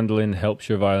mandolin helps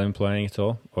your violin playing at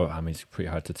all? Or I mean, it's pretty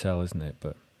hard to tell, isn't it?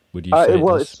 But would you say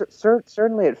well, it does? it's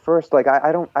certainly at first. Like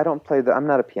I don't play I'm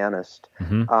not a pianist,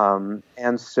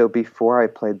 and so before I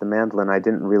played the mandolin, I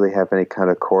didn't really have any kind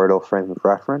of chordal frame of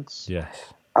reference.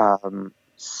 Yes.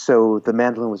 So the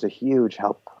mandolin was a huge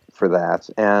help for that,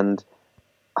 and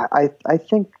I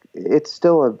think it's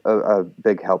still a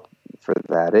big help for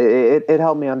that. It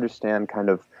helped me understand kind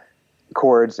of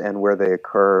chords and where they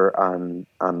occur on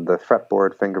the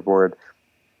fretboard, fingerboard.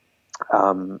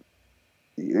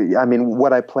 I mean,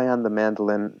 what I play on the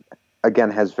mandolin, again,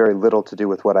 has very little to do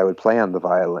with what I would play on the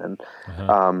violin.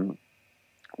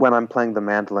 When I'm playing the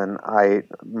mandolin,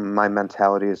 my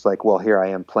mentality is like, well, here I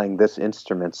am playing this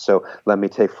instrument, so let me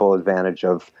take full advantage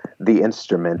of the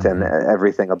instrument and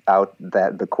everything about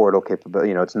that, the chordal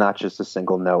capability. It's not just a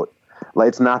single note. Like,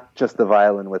 it's not just the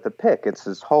violin with a pick. It's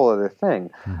this whole other thing.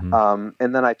 And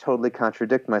then I totally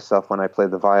contradict myself when I play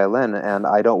the violin, and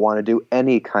I don't want to do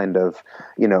any kind of,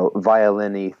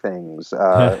 violin-y things.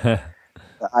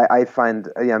 I find,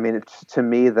 I mean, to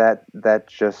me, that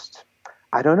just,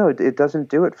 I don't know, it doesn't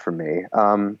do it for me.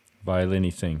 Violin-y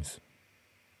things.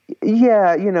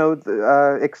 Yeah,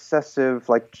 excessive,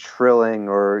 like, trilling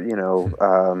or,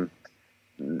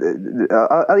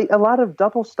 a lot of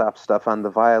double stop stuff on the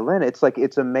violin. It's like,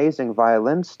 it's amazing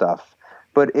violin stuff,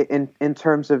 but in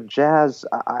terms of jazz,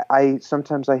 I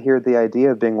sometimes I hear the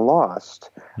idea of being lost.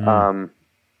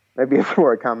 Maybe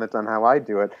before I comment on how I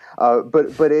do it,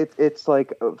 but it's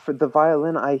like for the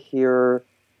violin, I hear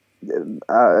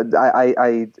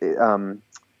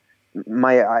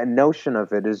my notion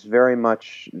of it is very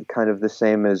much kind of the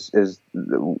same as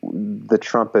the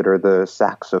trumpet or the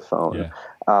saxophone.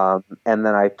 And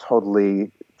then I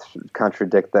totally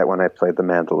contradict that when I play the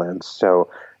mandolin. So,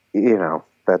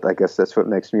 that, I guess that's what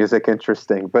makes music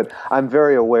interesting. But I'm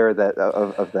very aware that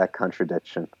of that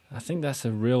contradiction. I think that's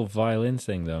a real violin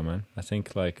thing, though, man. I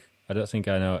think, I don't think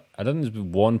there's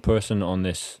been one person on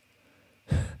this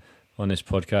on this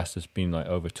podcast that's been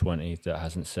over 20 that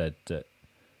hasn't said that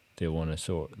they want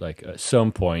to at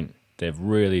some point they've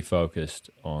really focused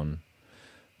on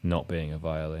not being a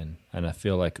violin. And I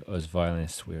feel like as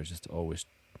violinists, we're just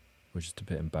a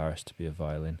bit embarrassed to be a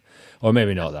violin, or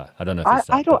maybe not that. I don't know if it's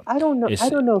that. I don't know. I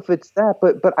don't know if it's that,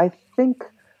 but I think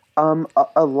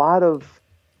a lot of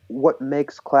what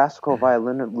makes classical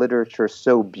violin literature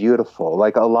so beautiful,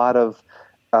 like a lot of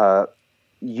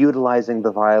utilizing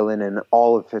the violin in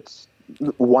all of its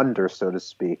wonder, so to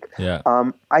speak.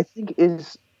 I think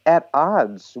is at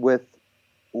odds with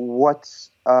what's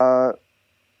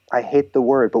I hate the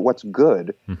word, but what's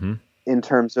good in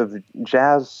terms of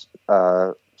jazz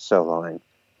soloing.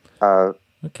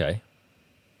 Okay.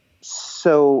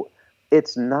 So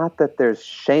it's not that there's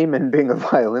shame in being a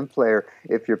violin player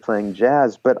if you're playing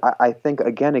jazz, but I think,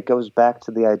 again, it goes back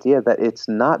to the idea that it's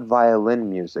not violin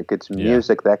music. It's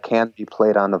music that can be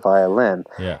played on the violin.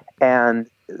 And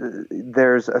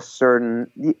there's a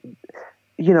certain,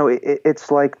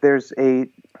 it's like there's a,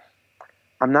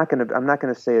 I'm not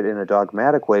gonna say it in a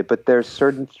dogmatic way, but there's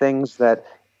certain things that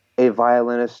a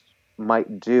violinist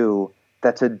might do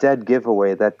that's a dead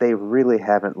giveaway that they really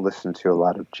haven't listened to a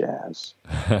lot of jazz.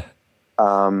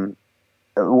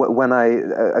 When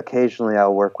occasionally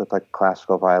I'll work with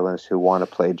classical violinists who want to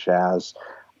play jazz,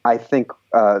 I think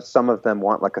some of them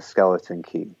want a skeleton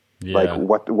key. Like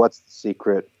what's the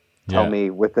secret? Tell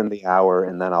me within the hour,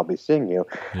 and then I'll be seeing you.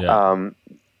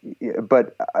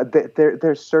 But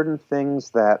there's certain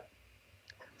things that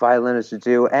violinists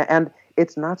do, and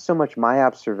it's not so much my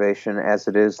observation as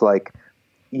it is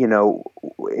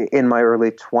in my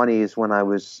early 20s when I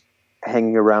was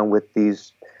hanging around with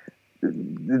these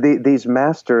these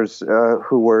masters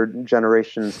who were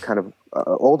generations kind of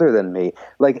older than me,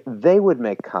 like they would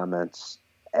make comments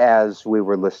as we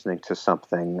were listening to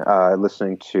something,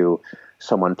 listening to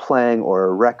someone playing or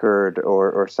a record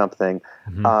or something.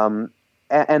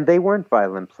 And they weren't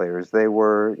violin players. They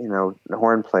were,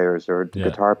 horn players or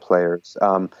guitar players.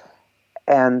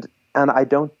 And I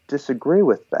don't disagree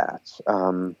with that.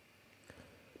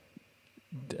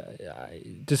 I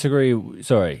disagree.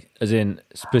 Sorry, as in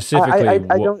specifically.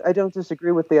 I don't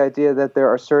disagree with the idea that there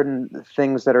are certain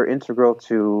things that are integral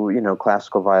to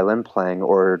classical violin playing,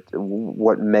 or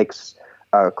what makes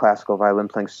classical violin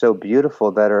playing so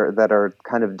beautiful that are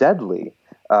kind of deadly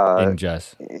in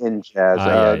jazz.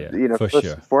 First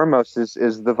and foremost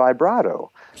is the vibrato.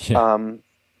 Yeah.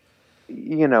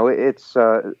 It's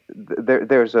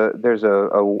there's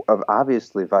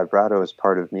obviously vibrato is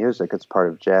part of music. It's part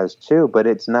of jazz too, but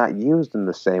it's not used in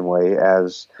the same way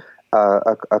as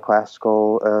a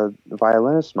classical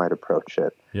violinist might approach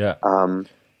it. Yeah.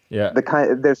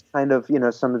 There's kind of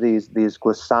some of these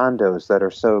glissandos that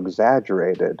are so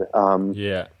exaggerated.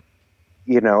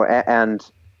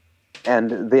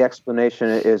 And the explanation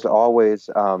is always.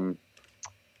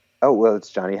 Oh, well, it's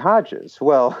Johnny Hodges.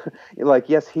 Well,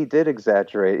 yes, he did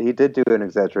exaggerate. He did do an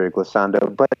exaggerated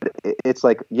glissando, but it's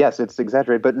like, yes, it's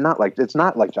exaggerated, but it's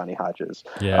not like Johnny Hodges.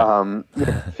 Yeah.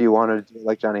 If you want to do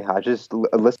like Johnny Hodges,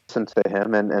 listen to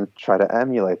him and try to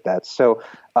emulate that. So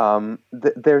if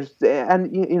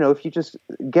you just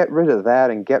get rid of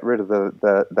that and get rid of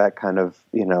that kind of,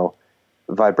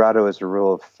 vibrato as a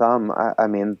rule of thumb, I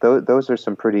mean, those are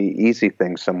some pretty easy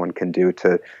things someone can do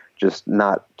to just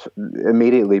not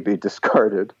immediately be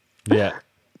discarded. Yeah.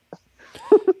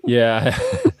 Yeah.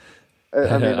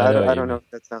 I don't know if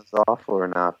that sounds awful or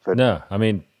not, but no, I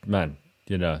mean, man,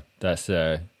 that's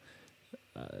this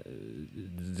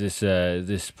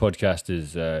podcast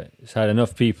it's had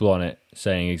enough people on it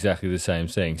saying exactly the same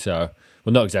thing. So,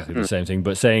 well, not exactly the same thing,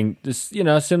 but saying this,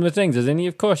 similar things. As in,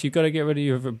 of course, you've got to get rid of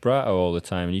your vibrato all the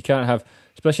time, and you can't have,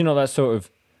 especially not that sort of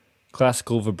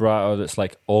classical vibrato that's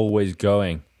like always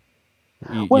going.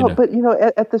 But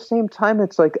at the same time,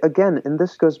 it's like, again, and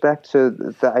this goes back to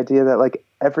the idea that like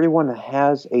everyone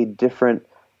has a different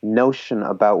notion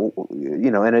about,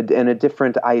 and a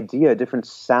different idea, a different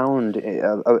sound,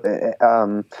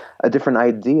 a different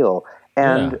ideal.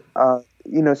 And,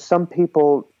 some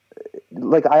people,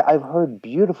 like I've heard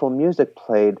beautiful music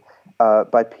played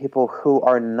by people who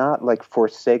are not like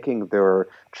forsaking their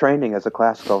training as a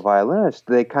classical violinist.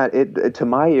 They to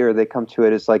my ear, they come to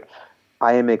it as like,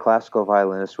 I am a classical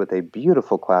violinist with a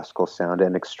beautiful classical sound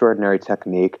and extraordinary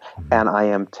technique, and I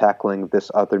am tackling this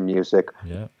other music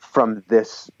from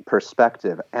this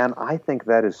perspective. And I think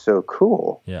that is so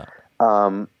cool. Yeah.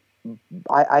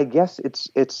 I guess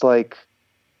it's like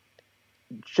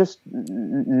just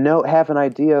have an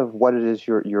idea of what it is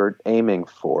you're aiming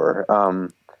for.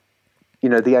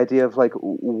 The idea of like,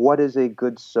 what is a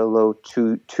good solo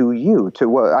to you?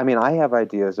 I have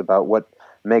ideas about what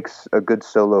makes a good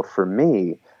solo for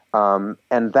me,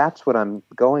 and that's what I'm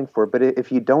going for. But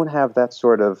if you don't have that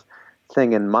sort of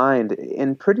thing in mind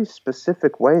in pretty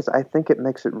specific ways, I think it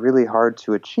makes it really hard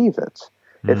to achieve it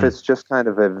if it's just kind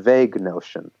of a vague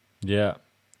notion. Yeah,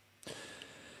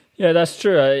 that's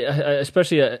true.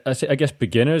 Especially I guess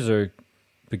beginners in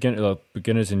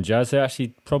jazz, they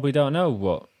actually probably don't know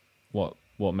what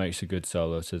makes a good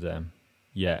solo to them.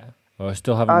 Yeah, or I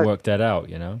still haven't worked that out.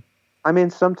 I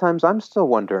mean, sometimes I'm still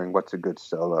wondering what's a good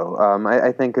solo.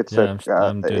 I think it's I'm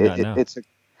doing that now.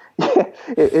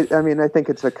 I think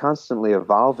it's a constantly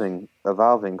evolving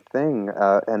thing,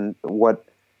 and what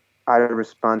I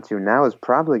respond to now is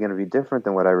probably going to be different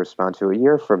than what I respond to a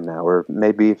year from now, or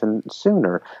maybe even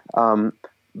sooner.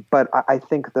 But I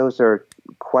think those are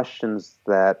questions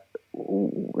that,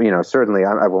 certainly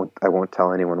I won't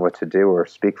tell anyone what to do or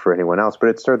speak for anyone else, but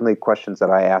it's certainly questions that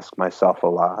I ask myself a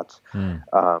lot.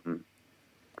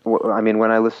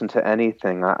 When I listen to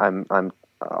anything, I'm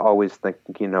always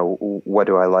thinking, what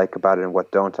do I like about it and what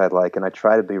don't I like, and I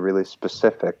try to be really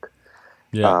specific.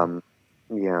 Yeah.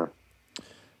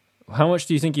 How much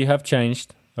do you think you have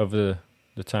changed over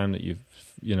the time that you've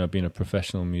been a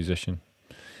professional musician?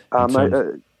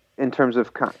 In terms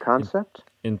of concept?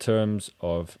 In terms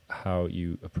of how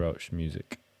you approach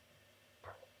music?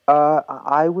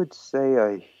 I would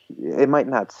say it might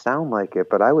not sound like it,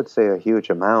 but I would say a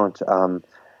huge amount.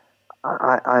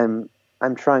 I'm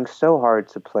trying so hard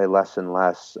to play less and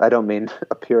less. I don't mean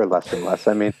appear less and less.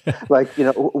 I mean,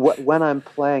 when I'm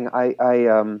playing, I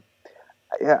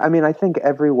think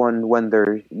everyone, when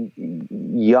they're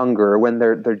younger, when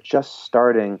they're just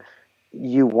starting,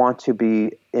 you want to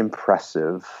be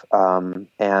impressive,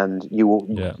 and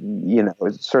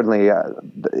certainly,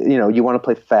 you want to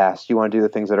play fast. You want to do the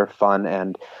things that are fun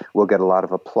and will get a lot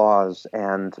of applause.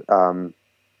 And I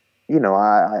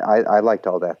liked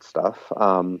all that stuff.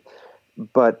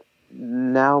 But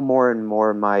now more and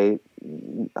more, my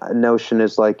notion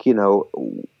is like,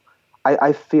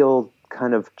 I feel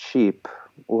kind of cheap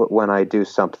when I do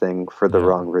something for the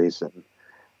wrong reason.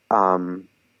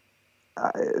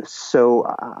 So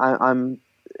I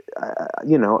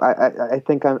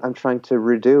think I'm trying to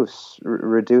reduce,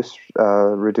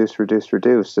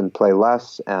 and play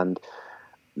less. And,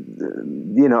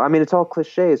 I mean, it's all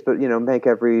cliches, but, make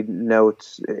every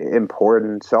note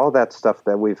important, all that stuff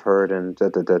that we've heard, and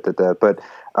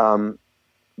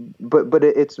but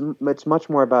it's much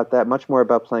more about that, much more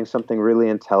about playing something really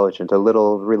intelligent, a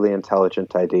little really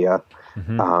intelligent idea.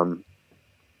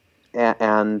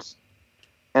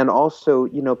 And also,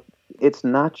 it's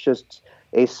not just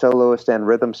a soloist and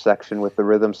rhythm section, with the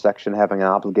rhythm section having an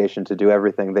obligation to do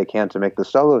everything they can to make the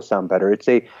solo sound better. It's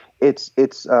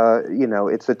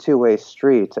a two-way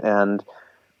street, and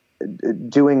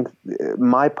doing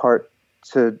my part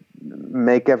to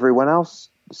make everyone else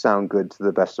sound good to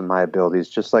the best of my abilities,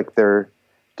 just like they're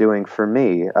doing for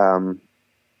me. I'm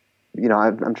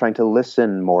trying to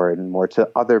listen more and more to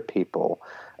other people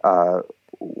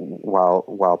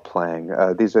while playing.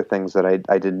 These are things that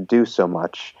I didn't do so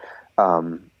much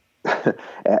at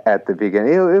the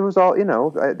beginning. It was all,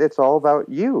 it's all about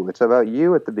you. It's about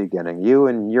you at the beginning, you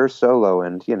and your solo,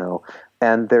 and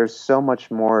and there's so much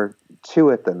more to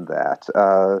it than that.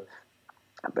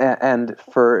 And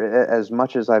for as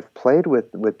much as I've played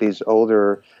with these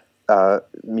older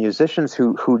musicians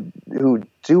who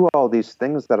do all these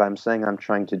things that I'm saying I'm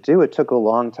trying to do, it took a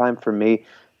long time for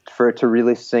it to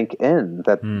really sink in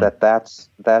that's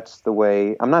the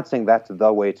way. I'm not saying that's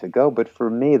the way to go, but for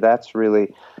me, that's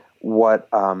really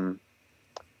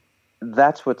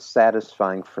that's what's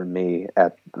satisfying for me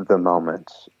at the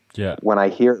moment. Yeah. When I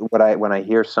hear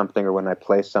something, or when I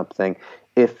play something,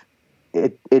 if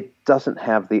it doesn't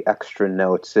have the extra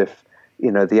notes, if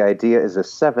the idea is a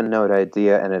 7-note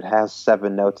idea and it has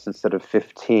 7 notes instead of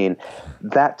 15,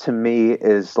 that to me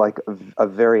is like a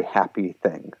very happy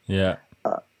thing. Yeah.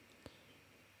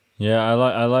 Yeah,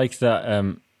 I like that.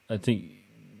 I think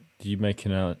you make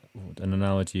an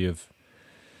analogy of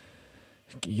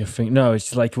you think. No,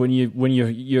 it's like when you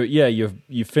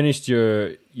finished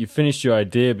your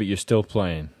idea, but you're still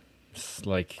playing. It's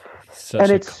like such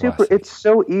and a it's classic. It's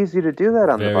so easy to do that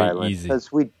on Very the violin, easy.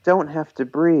 because we don't have to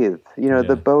breathe.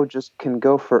 The bow just can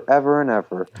go forever and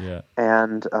ever. Yeah.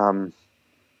 And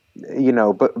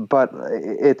but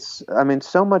it's, I mean,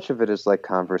 so much of it is like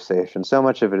conversation. So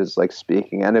much of it is like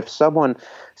speaking. And if someone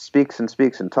speaks and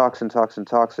speaks and talks and talks and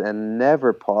talks and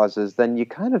never pauses, then you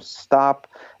kind of stop,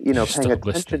 paying attention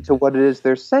listening. to what it is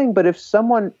they're saying. But if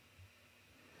someone,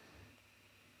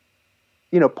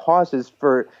 pauses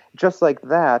for just like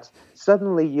that,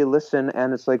 suddenly you listen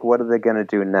and it's like, what are they going to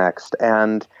do next?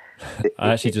 And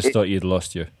I actually just thought you'd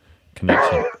lost your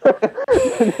connection.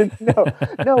 no,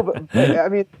 but I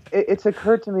mean, it's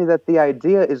occurred to me that the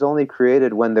idea is only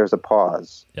created when there's a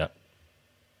pause. Yeah.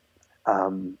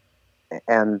 And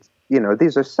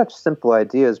these are such simple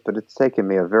ideas, but it's taken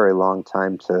me a very long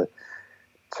time to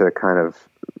kind of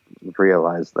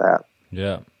realize that.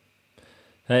 Yeah.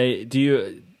 Hey, do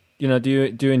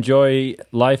you enjoy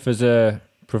life as a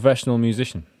professional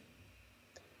musician?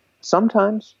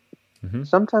 Sometimes. Mm-hmm.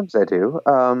 Sometimes I do.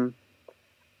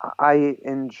 I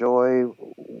enjoy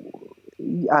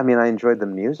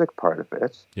the music part of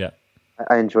it. Yeah.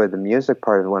 I enjoy the music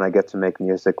part of it when I get to make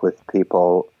music with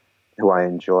people who I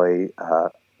enjoy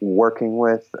working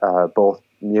with, both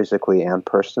musically and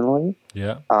personally.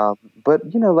 Yeah.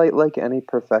 But like any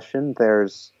profession,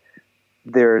 there's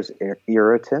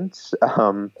irritants.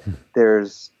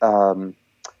 There's not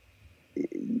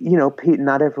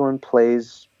everyone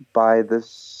plays by the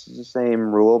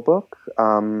same rule book.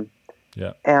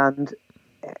 Yeah. And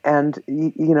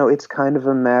it's kind of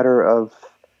a matter of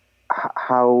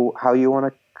how you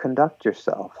want to conduct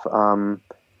yourself.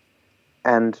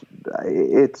 And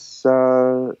it's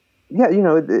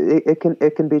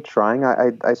it can be trying.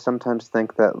 I sometimes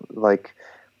think that, like,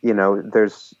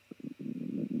 there's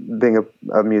being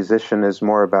a musician is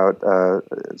more about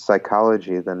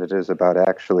psychology than it is about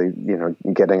actually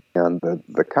getting on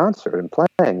the concert and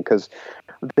playing, because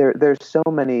there's so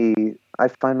many. I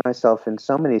find myself in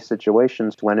so many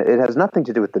situations when it has nothing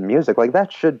to do with the music. Like,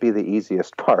 that should be the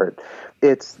easiest part.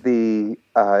 It's the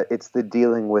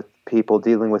dealing with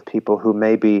people who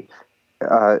maybe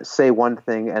say one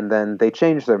thing and then they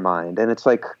change their mind, and it's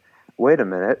like, wait a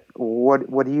minute,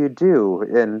 what do you do?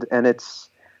 And it's,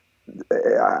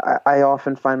 I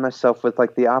often find myself with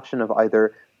like the option of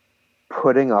either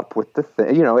putting up with the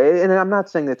thing, and I'm not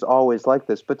saying it's always like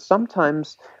this, but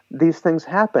sometimes these things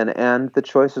happen, and the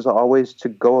choice is always to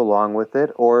go along with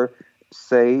it or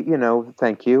say,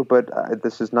 thank you, but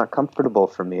this is not comfortable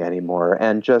for me anymore,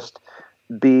 and just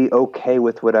be okay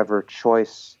with whatever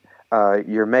choice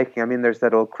you're making. I mean, there's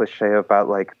that old cliche about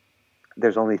like,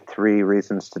 there's only three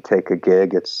reasons to take a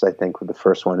gig. I think the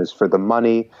first one is for the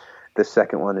money. The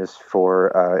second one is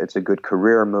for it's a good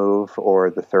career move, or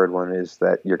the third one is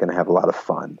that you're going to have a lot of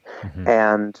fun. Mm-hmm.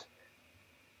 And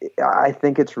I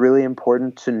think it's really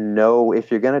important to know,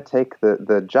 if you're going to take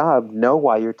the job, know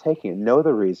why you're taking it, know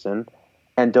the reason,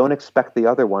 and don't expect the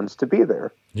other ones to be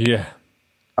there. Yeah.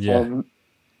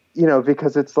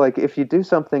 Because it's like, if you do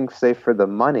something, say, for the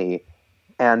money,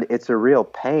 and it's a real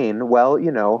pain, well,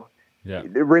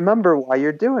 remember why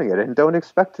you're doing it, and don't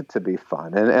expect it to be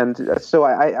fun. And so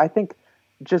I think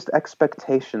just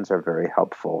expectations are very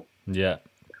helpful. Yeah.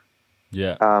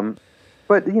 Yeah.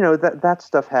 But that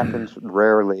stuff happens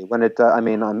rarely. When it,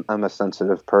 I'm a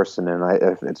sensitive person, and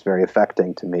it's very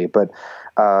affecting to me. But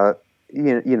for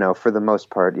the most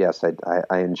part, yes,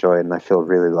 I enjoy it, and I feel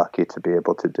really lucky to be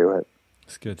able to do it.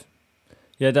 That's good.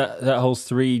 Yeah, that whole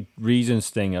 3 reasons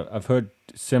thing. I've heard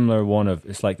similar one of,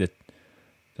 it's like the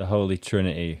Holy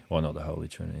Trinity. Well, not the Holy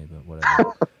Trinity, but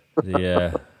whatever.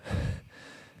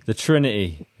 The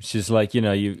Trinity, which is like,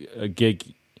 a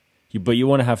gig, but you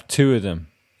want to have 2 of them.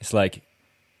 It's like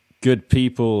good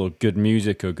people or good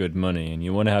music or good money, and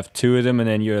you want to have 2 of them, and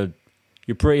then you're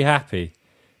pretty happy.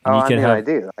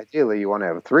 Ideally, you want to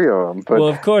have 3 of them. But, well,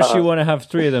 of course, you want to have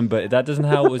 3 of them, but that doesn't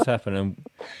always happen. And,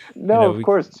 of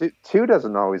course, 2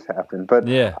 doesn't always happen. But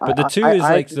yeah, but the 2 is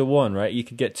like the one, right? You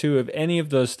could get 2 of any of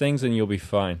those things, and you'll be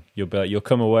fine. You'll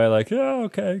come away like, oh,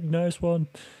 okay, nice one,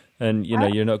 and you're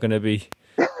not going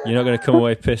to come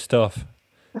away pissed off.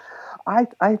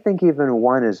 I think even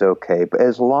 1 is okay, but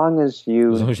as long as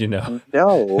you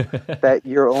know that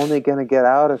you're only going to get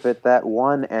out of it that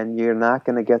 1, and you're not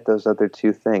going to get those other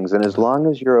 2 things, and as long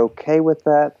as you're okay with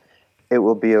that, it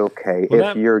will be okay.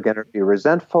 If you're going to be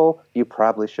resentful, you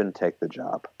probably shouldn't take the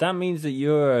job. That means that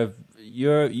you've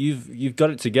got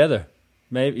it together.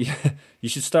 Maybe you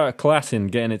should start a class in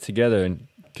getting it together, and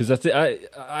because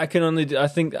I can only I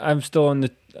think I'm still on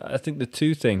the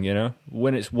 2 thing.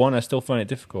 When it's 1, I still find it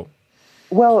difficult.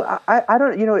 Well, I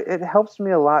don't, it helps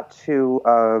me a lot to,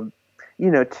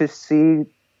 to see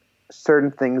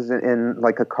certain things in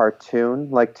like a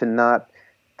cartoon, like to not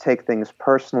take things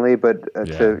personally, but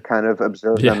to kind of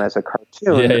observe them as a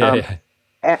cartoon.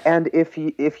 And if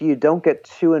you don't get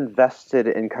too invested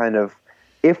in kind of,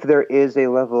 if there is a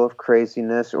level of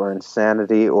craziness or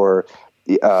insanity or,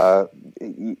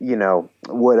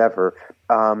 whatever,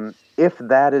 if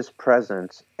that is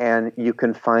present and you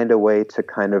can find a way to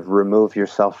kind of remove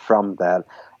yourself from that,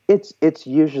 it's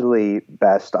usually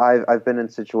best. I've been in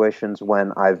situations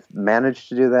when I've managed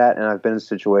to do that, and I've been in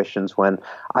situations when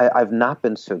I've not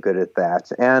been so good at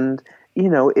that. And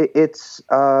it's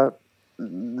not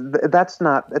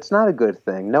a good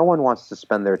thing. No one wants to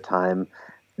spend their time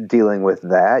dealing with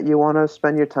that. You want to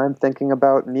spend your time thinking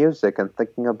about music and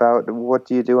thinking about what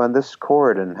do you do on this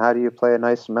chord and how do you play a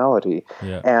nice melody.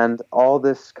 And all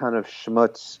this kind of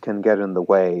schmutz can get in the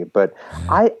way. But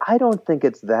I don't think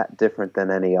it's that different than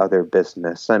any other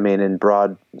business. I mean, in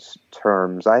broad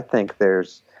terms, I think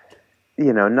there's,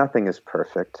 nothing is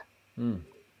perfect.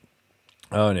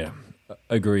 Oh, yeah.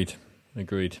 Agreed.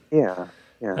 Yeah.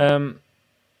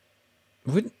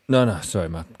 Sorry,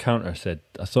 my counter said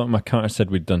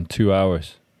we'd done 2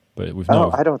 hours, but we've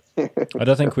not. I don't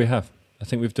think we have. I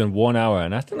think we've done 1 hour,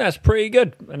 and I think that's pretty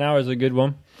good. An hour is a good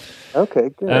one. Okay,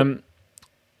 good.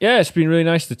 Yeah, it's been really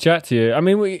nice to chat to you. I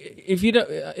mean, if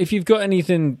you've got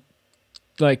anything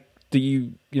like that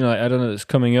I don't know, that's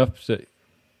coming up that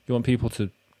you want people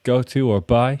to go to or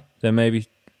buy, then maybe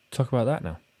talk about that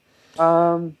now.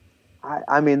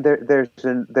 I mean,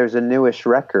 there's a newish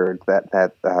record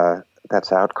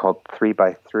that's out called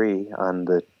 3x3 on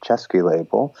the Chesky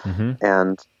label. Mm-hmm.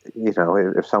 And,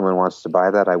 if someone wants to buy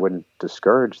that, I wouldn't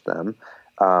discourage them.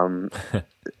 But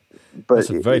that's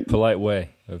a very polite way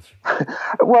of.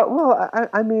 well,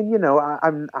 I mean,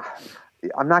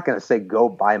 I'm not going to say go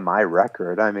buy my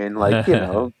record. I mean, like,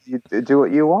 you do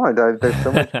what you want. There's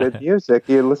so much good music.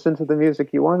 You listen to the music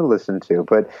you want to listen to.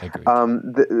 But,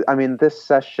 this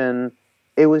session,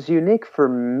 it was unique for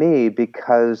me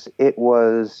because it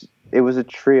was a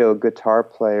trio: guitar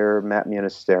player Matt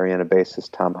Munisteri, a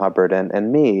bassist Tom Hubbard,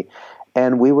 and me.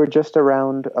 And we were just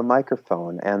around a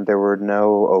microphone, and there were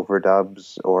no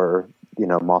overdubs or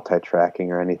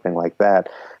multi-tracking or anything like that.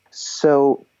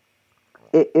 So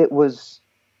it was,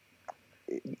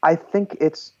 I think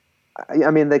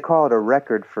they call it a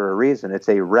record for a reason. It's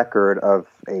a record of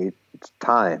a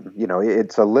time,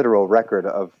 it's a literal record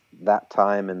of that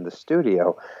time in the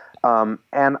studio.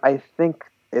 And I think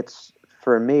it's,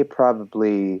 for me,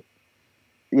 probably,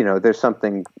 there's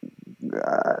something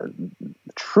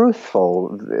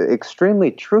truthful,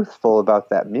 extremely truthful about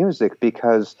that music,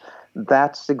 because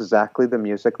that's exactly the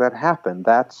music that happened.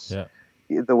 That's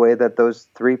the way that those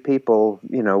three people,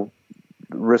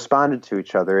 responded to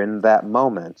each other in that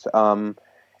moment.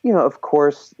 Of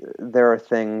course, there are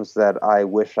things that I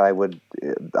wish I would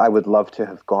love to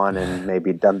have gone and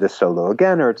maybe done this solo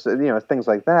again, or things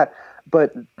like that.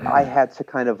 But I had to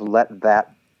kind of let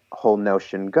that whole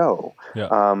notion go.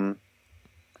 Yeah.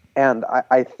 And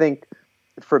I think,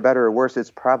 for better or worse,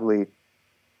 it's probably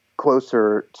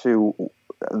closer to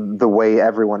the way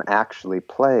everyone actually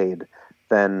played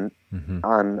than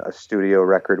on a studio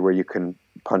record where you can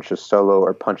punch a solo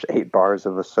or punch 8 bars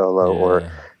of a solo, or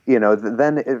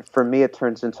then for me it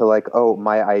turns into like, oh,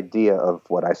 my idea of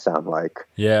what I sound like.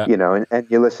 Yeah. And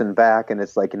you listen back and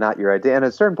it's like not your idea. And at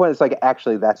a certain point it's like,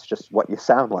 actually that's just what you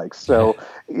sound like. So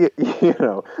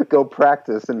go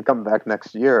practice and come back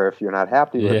next year if you're not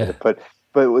happy with it.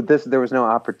 But with this, there was no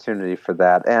opportunity for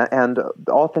that. And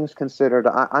all things considered,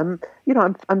 I'm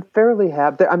fairly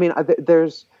happy. I mean,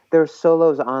 there's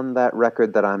solos on that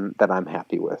record that I'm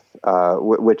happy with,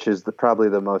 which is probably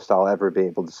the most I'll ever be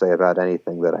able to say about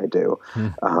anything that I do.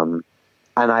 And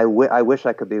I wish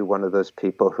I could be one of those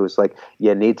people who's like,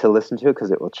 you need to listen to it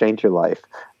because it will change your life.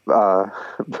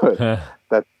 But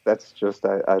that's just,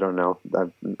 I don't know.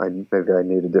 Maybe I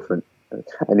need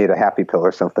I need a happy pill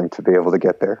or something to be able to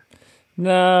get there.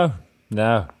 No,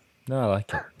 I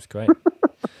like it. It's great.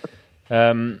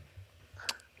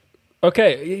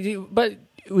 Okay, but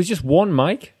it was just one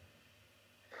mic?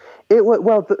 It was,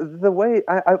 well, the way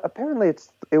apparently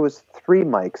it was 3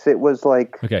 mics. It was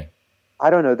like, okay, I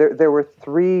don't know. There were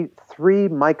three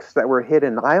mics that were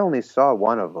hidden. I only saw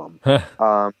one of them.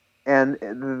 And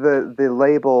the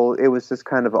label, it was this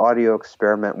kind of audio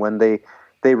experiment when they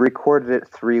recorded it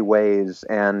 3 ways,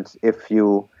 and if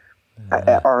you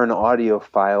are an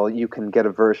audiophile, you can get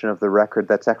a version of the record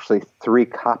that's actually 3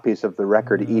 copies of the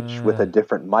record, each with a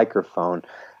different microphone.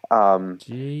 For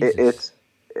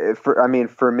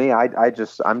me, I'm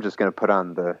just going to put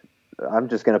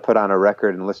on a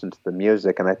record and listen to the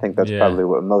music, and I think that's probably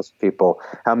what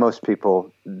how most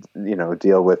people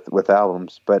deal with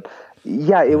albums. But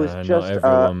it was just not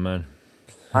everyone, man.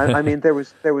 I mean, there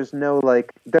was no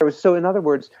so in other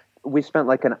words, we spent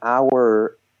like an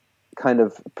hour kind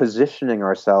of positioning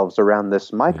ourselves around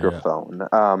this microphone.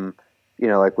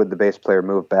 Like would the bass player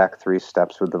move back 3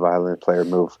 steps, would the violin player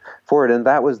move forward, and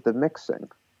that was the mixing.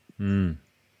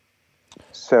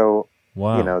 So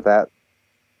wow. So that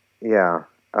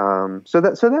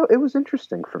it was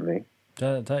interesting for me.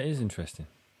 That is interesting.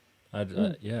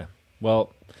 Yeah.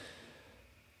 Well,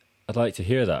 I'd like to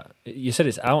hear that. You said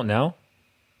it's out now?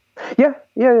 Yeah.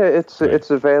 It's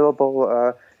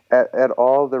available at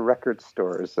all the record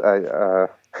stores.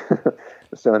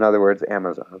 So in other words,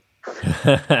 Amazon.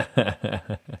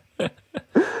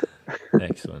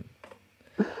 Excellent.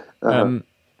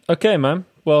 Okay, man.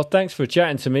 Well, thanks for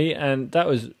chatting to me, and that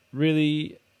was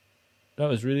really,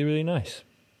 really nice.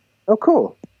 Oh,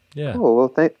 cool. Yeah. Cool. Well,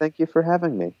 thank you for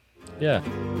having me. Yeah.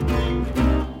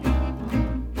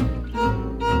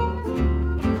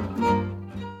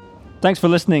 Thanks for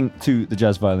listening to the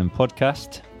Jazz Violin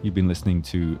Podcast. You've been listening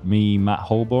to me, Matt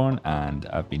Holborn, and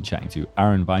I've been chatting to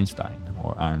Aaron Weinstein,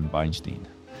 or Aaron Weinstein.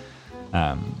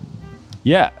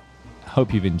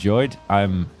 Hope you've enjoyed.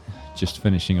 I'm just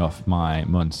finishing off my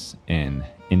months in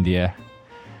India,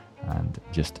 and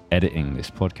just editing this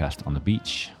podcast on the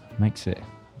beach makes it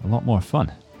a lot more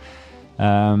fun.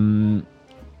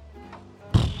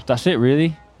 That's it,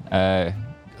 really. I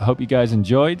hope you guys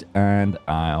enjoyed, and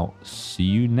I'll see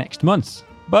you next month.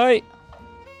 Bye!